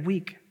you had a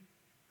week,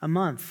 a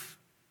month,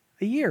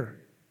 a year,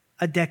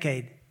 a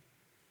decade,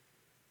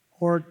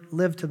 or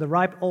lived to the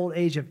ripe old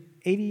age of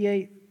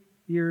 88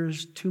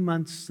 years, 2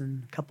 months,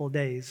 and a couple of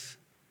days?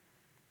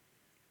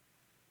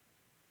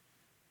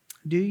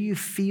 Do you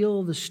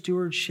feel the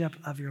stewardship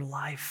of your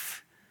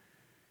life?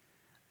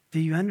 Do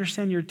you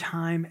understand your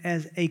time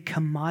as a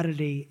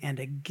commodity and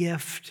a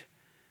gift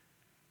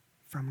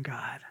from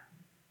God?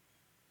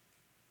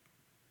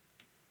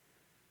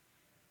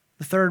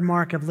 The third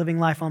mark of living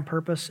life on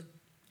purpose: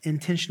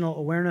 intentional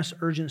awareness,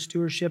 urgent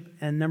stewardship,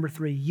 and number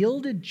 3,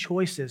 yielded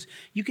choices.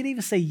 You could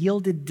even say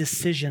yielded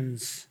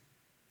decisions.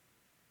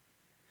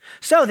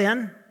 So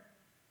then,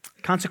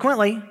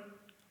 consequently,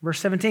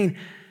 verse 17,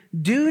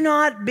 do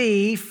not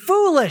be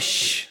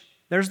foolish.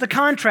 There's the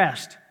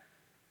contrast.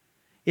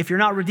 If you're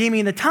not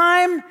redeeming the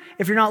time,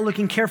 if you're not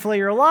looking carefully at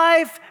your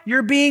life,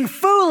 you're being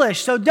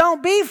foolish. So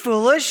don't be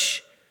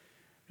foolish.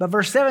 But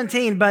verse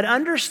 17, but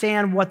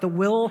understand what the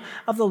will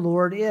of the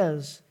Lord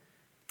is.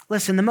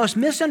 Listen, the most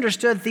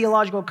misunderstood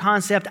theological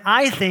concept,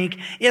 I think,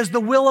 is the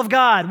will of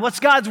God.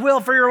 What's God's will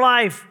for your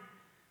life?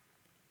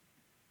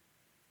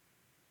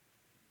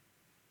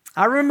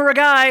 I remember a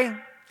guy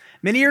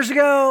many years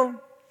ago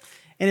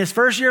in his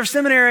first year of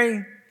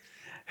seminary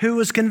who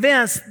was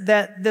convinced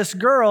that this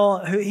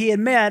girl who he had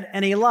met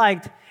and he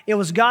liked, it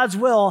was God's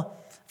will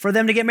for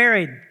them to get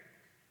married.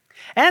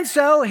 And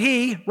so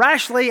he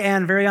rashly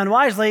and very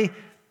unwisely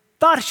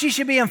thought she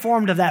should be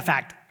informed of that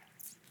fact.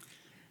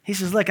 He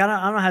says, look, I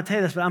don't know how to tell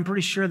you this, but I'm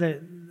pretty sure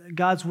that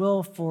God's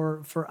will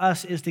for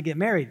us is to get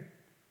married.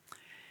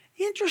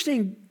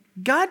 Interesting,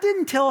 God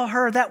didn't tell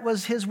her that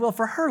was his will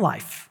for her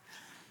life.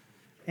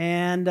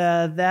 And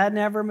that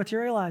never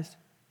materialized.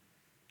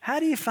 How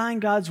do you find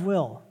God's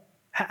will?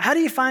 How do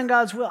you find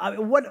God's will? I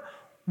mean,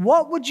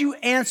 what would you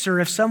answer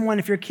if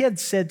your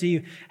kids said to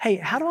you, hey,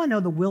 how do I know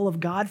the will of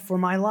God for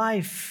my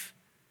life?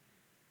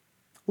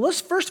 Well,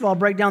 let's first of all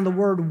break down the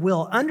word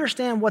will.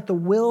 Understand what the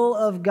will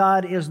of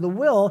God is. The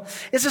will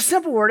is a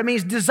simple word. It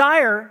means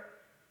desire,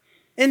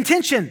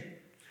 intention.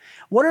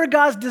 What are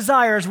God's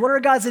desires? What are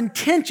God's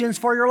intentions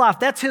for your life?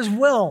 That's his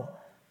will.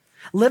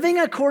 Living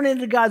according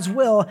to God's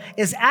will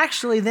is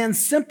actually then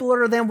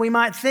simpler than we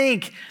might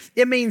think.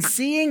 It means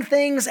seeing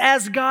things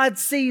as God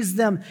sees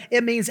them.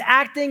 It means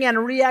acting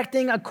and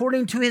reacting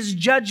according to his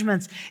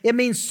judgments. It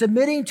means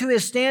submitting to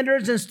his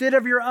standards instead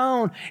of your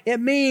own. It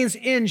means,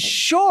 in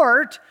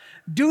short,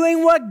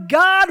 doing what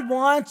God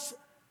wants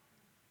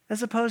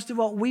as opposed to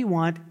what we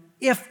want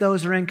if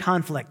those are in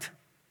conflict.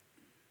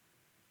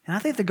 And I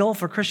think the goal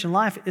for Christian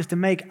life is to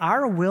make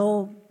our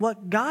will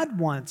what God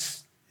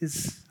wants.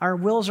 Our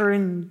wills are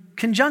in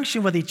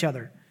conjunction with each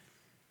other.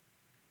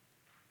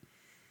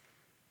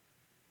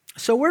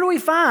 So where do we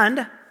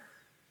find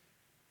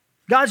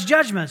God's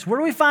judgments? Where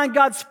do we find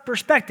God's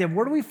perspective?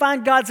 Where do we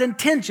find God's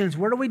intentions?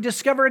 Where do we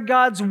discover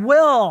God's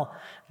will?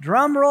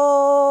 Drum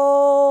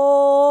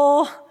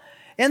roll.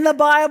 In the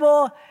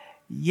Bible,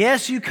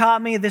 yes, you caught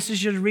me. This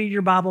is your read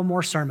your Bible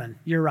more sermon.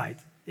 You're right.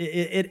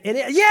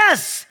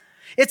 Yes!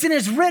 It's in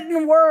his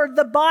written word,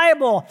 the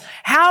Bible.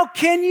 How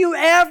can you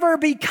ever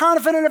be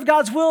confident of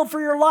God's will for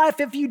your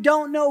life if you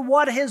don't know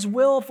what his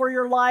will for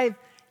your life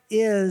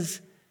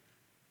is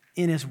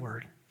in his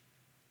word?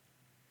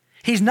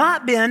 He's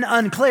not been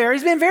unclear.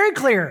 He's been very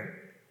clear.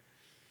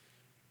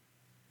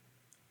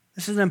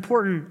 This is an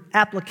important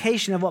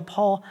application of what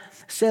Paul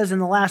says in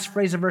the last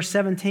phrase of verse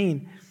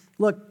 17.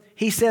 Look,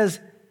 he says,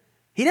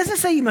 he doesn't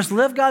say you must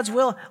live God's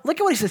will.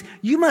 Look at what he says.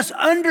 You must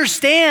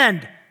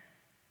understand,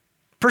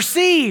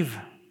 perceive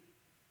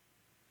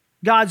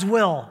God's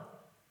will.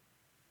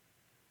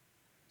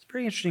 It's a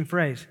pretty interesting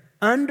phrase.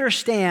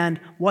 Understand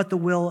what the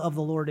will of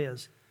the Lord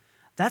is.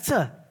 That's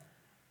an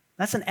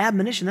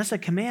admonition. That's a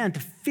command to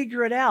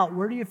figure it out.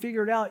 Where do you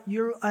figure it out?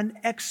 You're an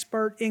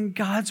expert in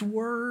God's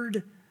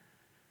word.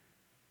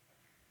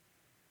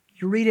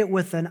 You read it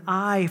with an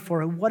eye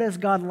for what is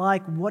God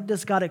like? What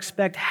does God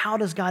expect? How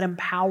does God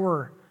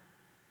empower?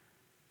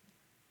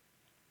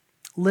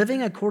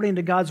 Living according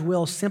to God's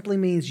will simply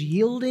means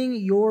yielding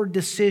your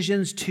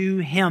decisions to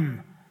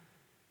Him.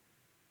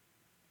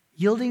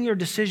 Yielding your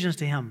decisions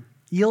to Him.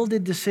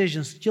 Yielded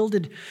decisions,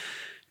 yielded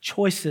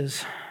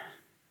choices.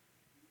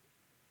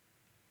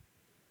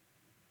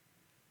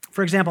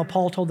 For example,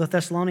 Paul told the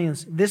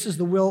Thessalonians, this is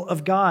the will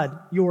of God,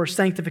 your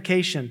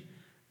sanctification.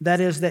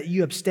 That is, that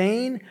you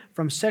abstain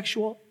from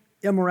sexual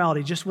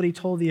immorality. Just what he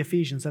told the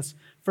Ephesians. That's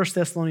 1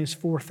 Thessalonians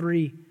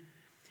 4:3.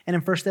 And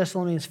in 1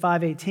 Thessalonians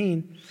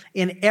 5:18,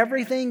 in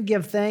everything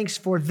give thanks,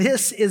 for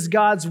this is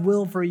God's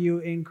will for you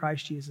in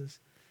Christ Jesus.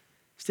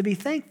 It's to be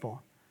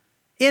thankful.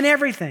 In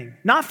everything.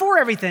 Not for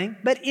everything,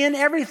 but in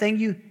everything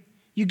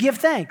you give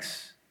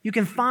thanks. You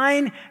can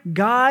find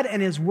God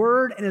and His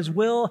Word and His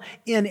will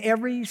in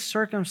every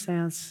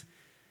circumstance,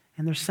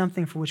 and there's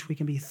something for which we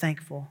can be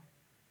thankful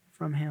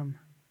from Him.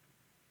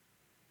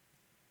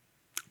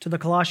 To the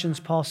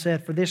Colossians, Paul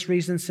said, for this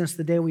reason, since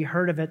the day we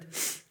heard of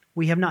it,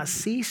 we have not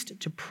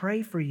ceased to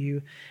pray for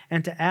you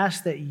and to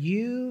ask that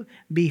you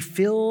be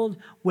filled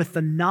with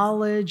the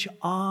knowledge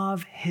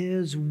of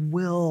His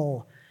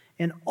will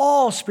in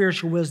all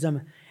spiritual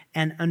wisdom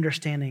and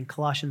understanding.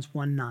 Colossians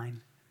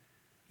 1:9.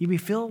 You be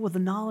filled with the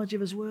knowledge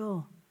of His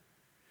will.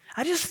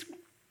 I just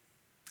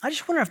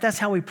wonder if that's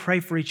how we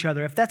pray for each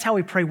other, if that's how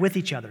we pray with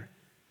each other.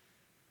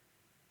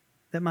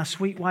 That my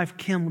sweet wife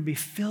Kim would be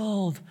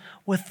filled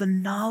with the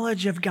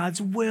knowledge of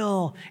God's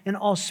will in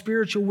all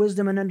spiritual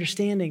wisdom and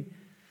understanding.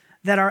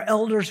 That our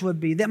elders would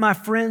be, that my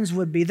friends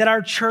would be, that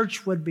our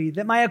church would be,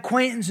 that my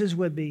acquaintances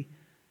would be.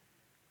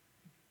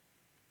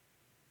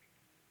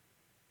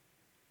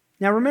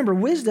 Now remember,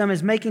 wisdom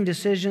is making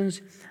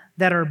decisions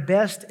that are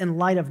best in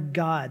light of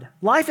God.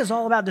 Life is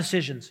all about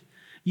decisions.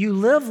 You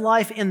live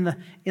life in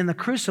the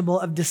crucible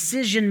of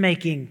decision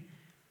making.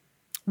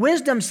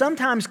 Wisdom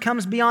sometimes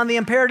comes beyond the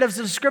imperatives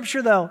of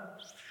Scripture, though.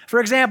 For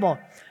example,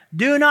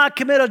 do not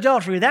commit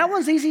adultery. That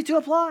one's easy to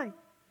apply.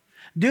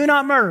 Do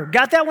not murder.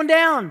 Got that one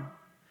down.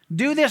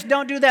 Do this,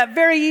 don't do that.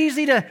 Very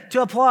easy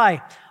to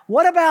apply.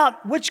 What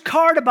about which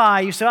car to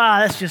buy? You say,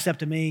 that's just up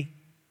to me.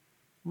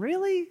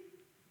 Really?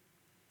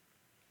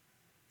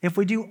 If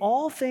we do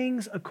all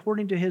things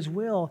according to His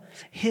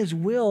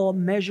will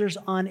measures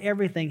on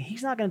everything.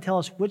 He's not going to tell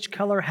us which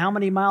color, how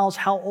many miles,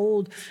 how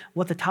old,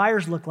 what the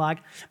tires look like,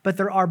 but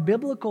there are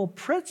biblical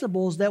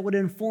principles that would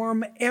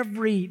inform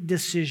every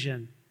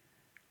decision.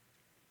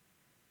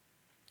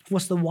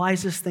 What's the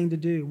wisest thing to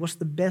do? What's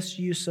the best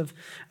use of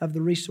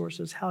the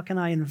resources? How can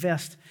I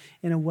invest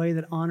in a way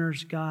that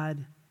honors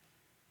God?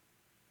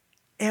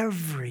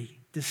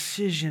 Every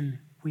decision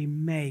we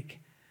make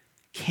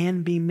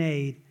can be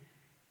made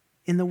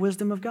in the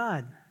wisdom of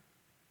God.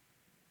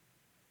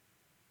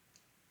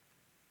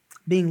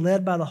 Being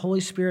led by the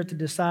Holy Spirit to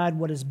decide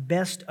what is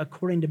best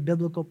according to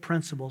biblical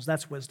principles,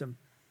 that's wisdom.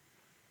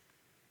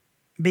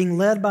 Being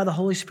led by the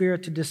Holy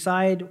Spirit to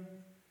decide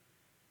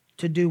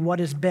to do what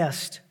is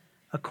best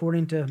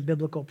according to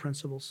biblical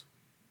principles.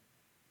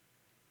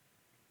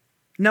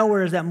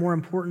 Nowhere is that more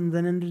important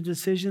than in the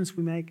decisions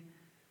we make.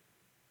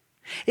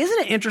 Isn't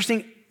it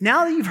interesting?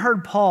 Now that you've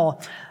heard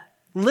Paul,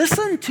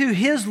 listen to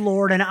his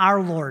Lord and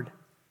our Lord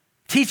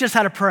teach us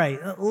how to pray.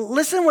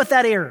 Listen with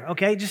that ear,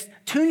 okay? Just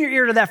tune your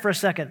ear to that for a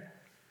second.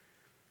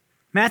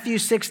 Matthew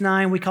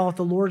 6:9, we call it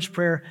the Lord's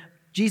Prayer.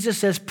 Jesus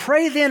says,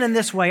 pray then in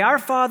this way, our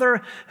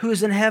Father who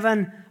is in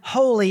heaven,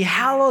 holy,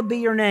 hallowed be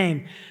your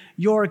name.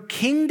 Your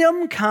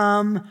kingdom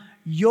come,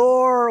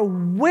 your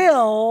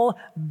will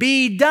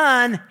be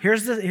done.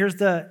 Here's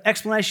the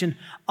explanation.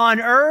 On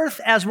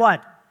earth as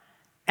what?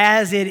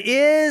 As it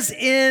is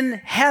in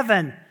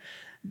heaven.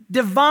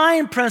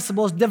 Divine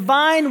principles,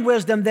 divine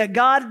wisdom that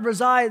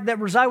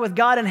reside with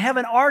God in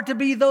heaven are to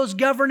be those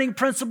governing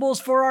principles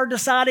for our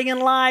deciding in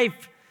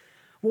life.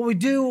 What we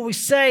do, what we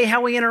say,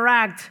 how we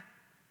interact.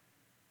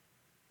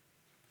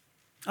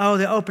 Oh,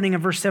 the opening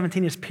of verse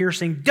 17 is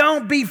piercing.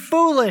 Don't be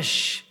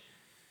foolish.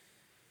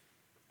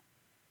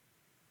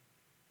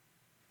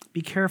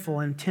 Be careful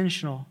and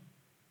intentional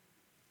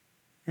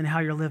in how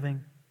you're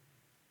living.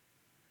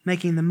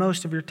 Making the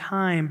most of your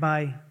time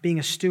by being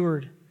a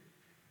steward.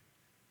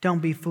 Don't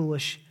be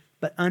foolish,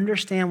 but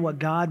understand what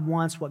God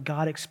wants, what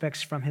God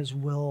expects from His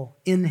will,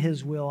 in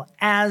His will,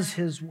 as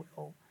His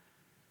will.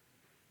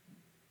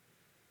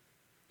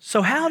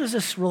 So how does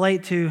this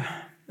relate to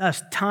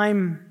us,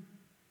 time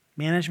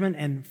management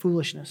and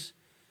foolishness?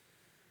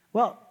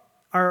 Well,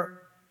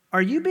 are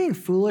you being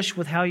foolish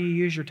with how you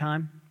use your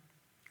time?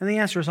 And the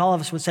answer is all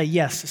of us would say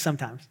yes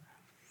sometimes.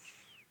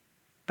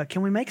 But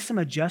can we make some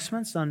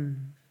adjustments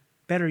on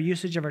better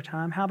usage of our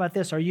time? How about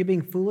this? Are you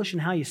being foolish in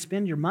how you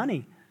spend your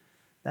money?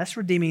 That's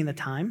redeeming the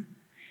time.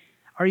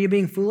 Are you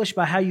being foolish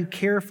by how you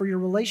care for your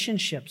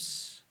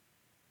relationships?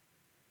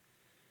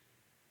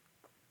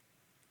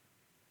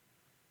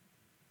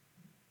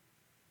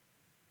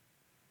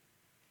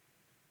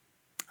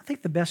 I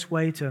think the best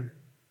way to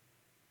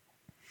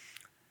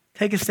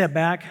take a step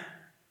back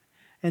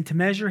and to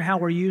measure how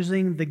we're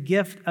using the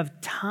gift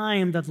of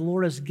time that the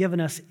Lord has given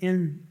us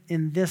in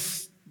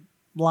this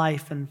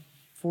life and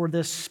for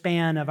this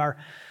span of our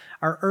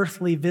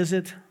earthly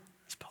visit,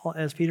 this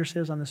as Peter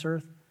says, on this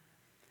earth,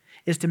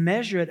 is to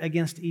measure it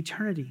against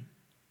eternity.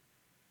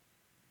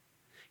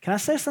 Can I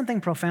say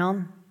something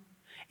profound?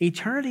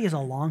 Eternity is a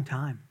long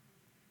time.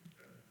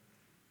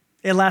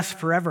 It lasts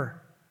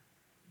forever.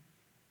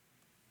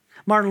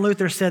 Martin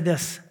Luther said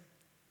this,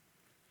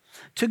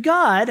 "To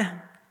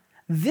God,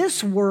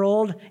 this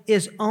world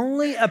is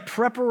only a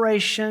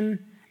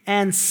preparation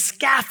and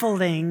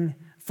scaffolding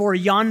for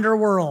yonder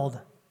world."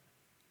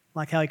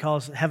 Like how he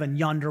calls heaven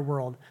yonder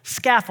world.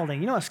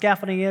 Scaffolding. You know what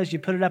scaffolding is? You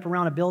put it up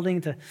around a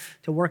building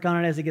to work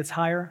on it as it gets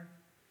higher.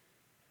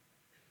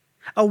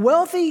 A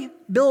wealthy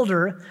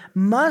builder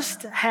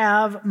must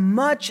have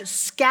much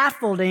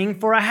scaffolding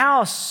for a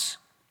house.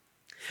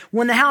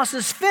 When the house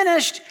is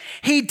finished,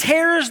 he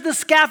tears the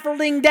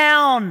scaffolding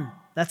down.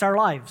 That's our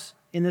lives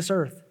in this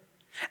earth.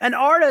 An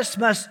artist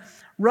must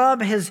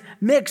rub his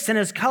mix and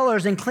his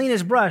colors and clean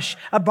his brush.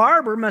 A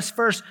barber must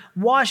first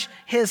wash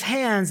his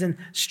hands and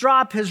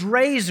strop his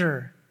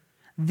razor.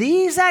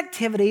 These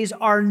activities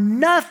are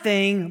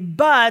nothing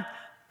but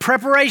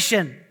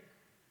preparation.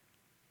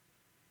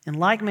 In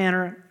like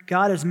manner,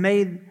 God has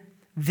made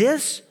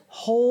this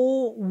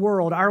whole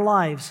world, our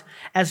lives,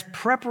 as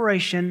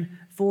preparation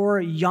for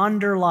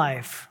yonder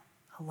life.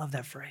 I love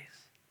that phrase.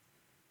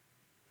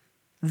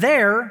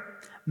 There,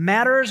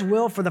 matters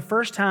will, for the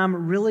first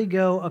time, really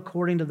go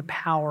according to the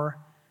power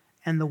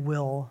and the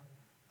will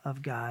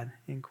of God,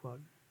 end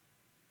quote.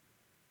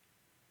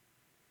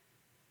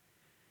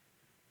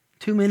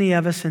 Too many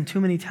of us and too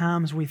many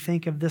times we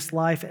think of this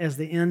life as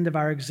the end of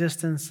our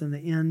existence and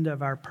the end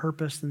of our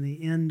purpose and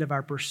the end of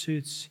our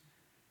pursuits.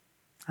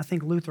 I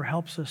think Luther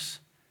helps us.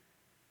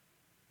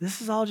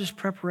 This is all just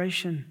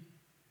preparation.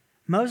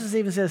 Moses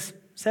even says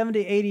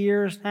 70, 80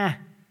 years,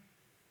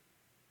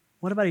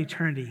 What about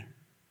eternity?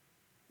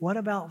 What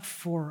about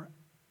forever?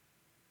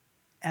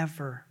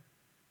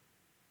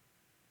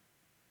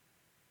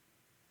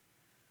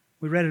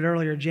 We read it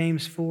earlier,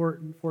 James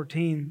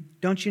 4:14.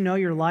 Don't you know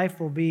you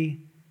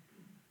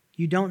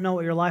don't know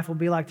what your life will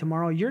be like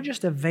tomorrow? You're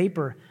just a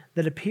vapor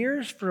that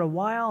appears for a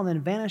while and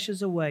then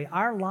vanishes away.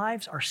 Our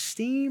lives are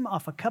steam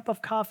off a cup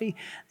of coffee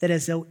that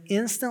as though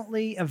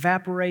instantly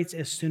evaporates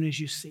as soon as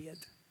you see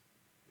it.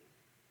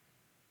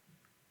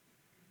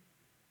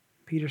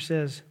 Peter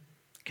says,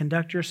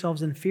 conduct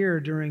yourselves in fear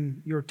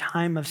during your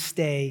time of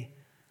stay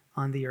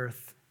on the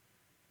earth.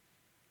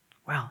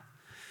 Wow.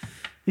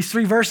 These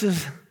 3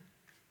 verses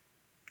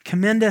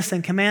commend us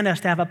and command us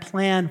to have a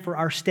plan for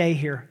our stay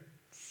here.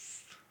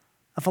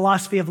 A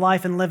philosophy of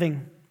life and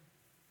living.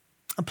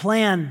 A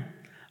plan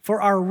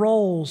for our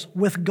roles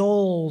with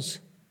goals.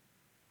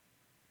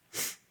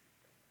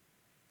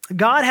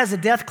 God has a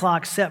death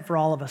clock set for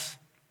all of us.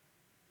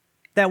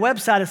 That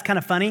website is kind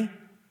of funny.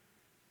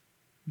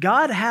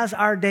 God has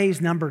our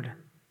days numbered.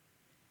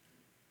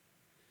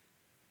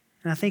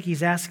 And I think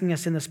he's asking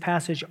us in this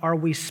passage, are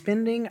we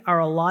spending our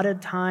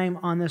allotted time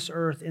on this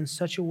earth in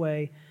such a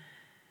way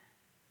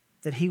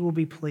that he will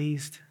be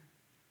pleased?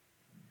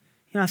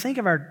 You know, I think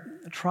of our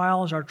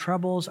trials, our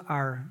troubles,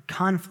 our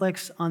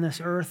conflicts on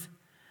this earth.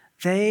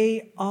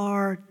 They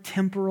are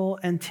temporal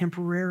and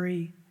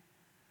temporary.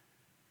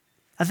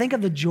 I think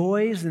of the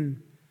joys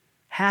and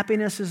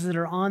happinesses that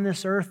are on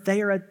this earth.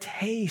 They are a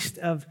taste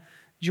of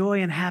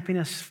joy and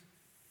happiness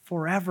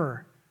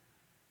forever.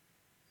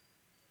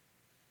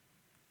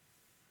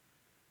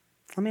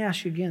 Let me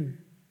ask you again.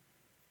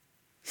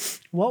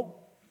 What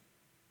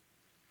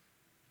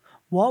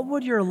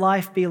would your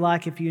life be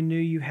like if you knew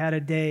you had a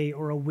day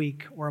or a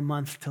week or a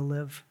month to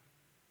live?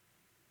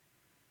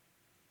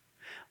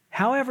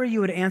 However you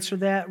would answer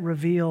that,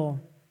 reveal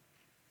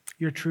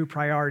your true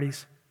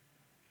priorities.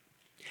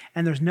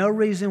 And there's no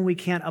reason we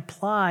can't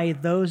apply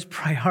those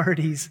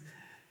priorities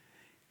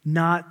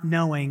not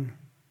knowing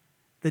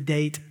the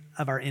date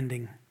of our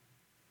ending.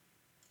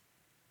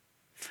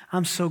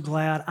 I'm so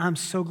glad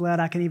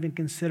I can even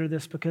consider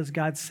this because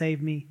God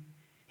saved me.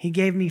 He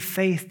gave me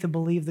faith to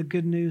believe the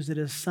good news that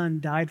his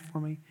son died for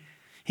me.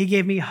 He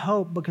gave me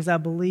hope because I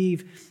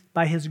believe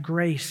by his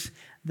grace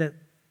that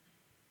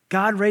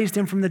God raised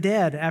him from the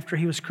dead after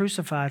he was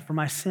crucified for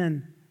my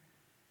sin.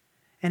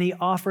 And he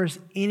offers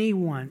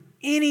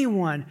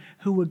anyone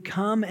who would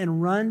come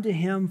and run to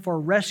him for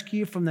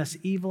rescue from this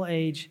evil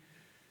age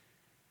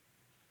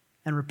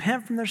and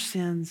repent from their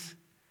sins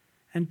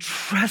and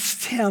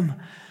trust him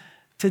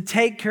to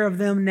take care of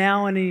them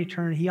now and in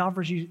eternity. He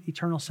offers you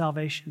eternal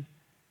salvation.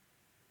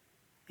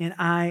 And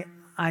I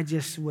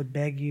just would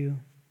beg you,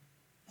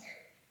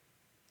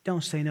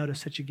 don't say no to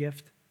such a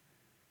gift.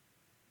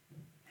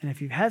 And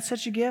if you've had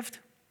such a gift,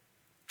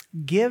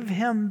 give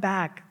him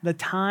back the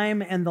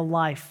time and the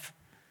life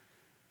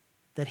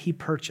that he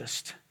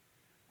purchased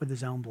with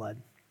his own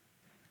blood.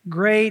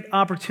 Great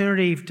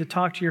opportunity to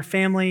talk to your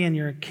family and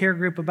your care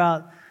group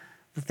about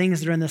the things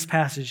that are in this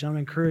passage. I want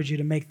to encourage you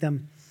to make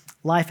them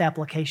life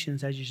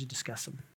applications as you should discuss them.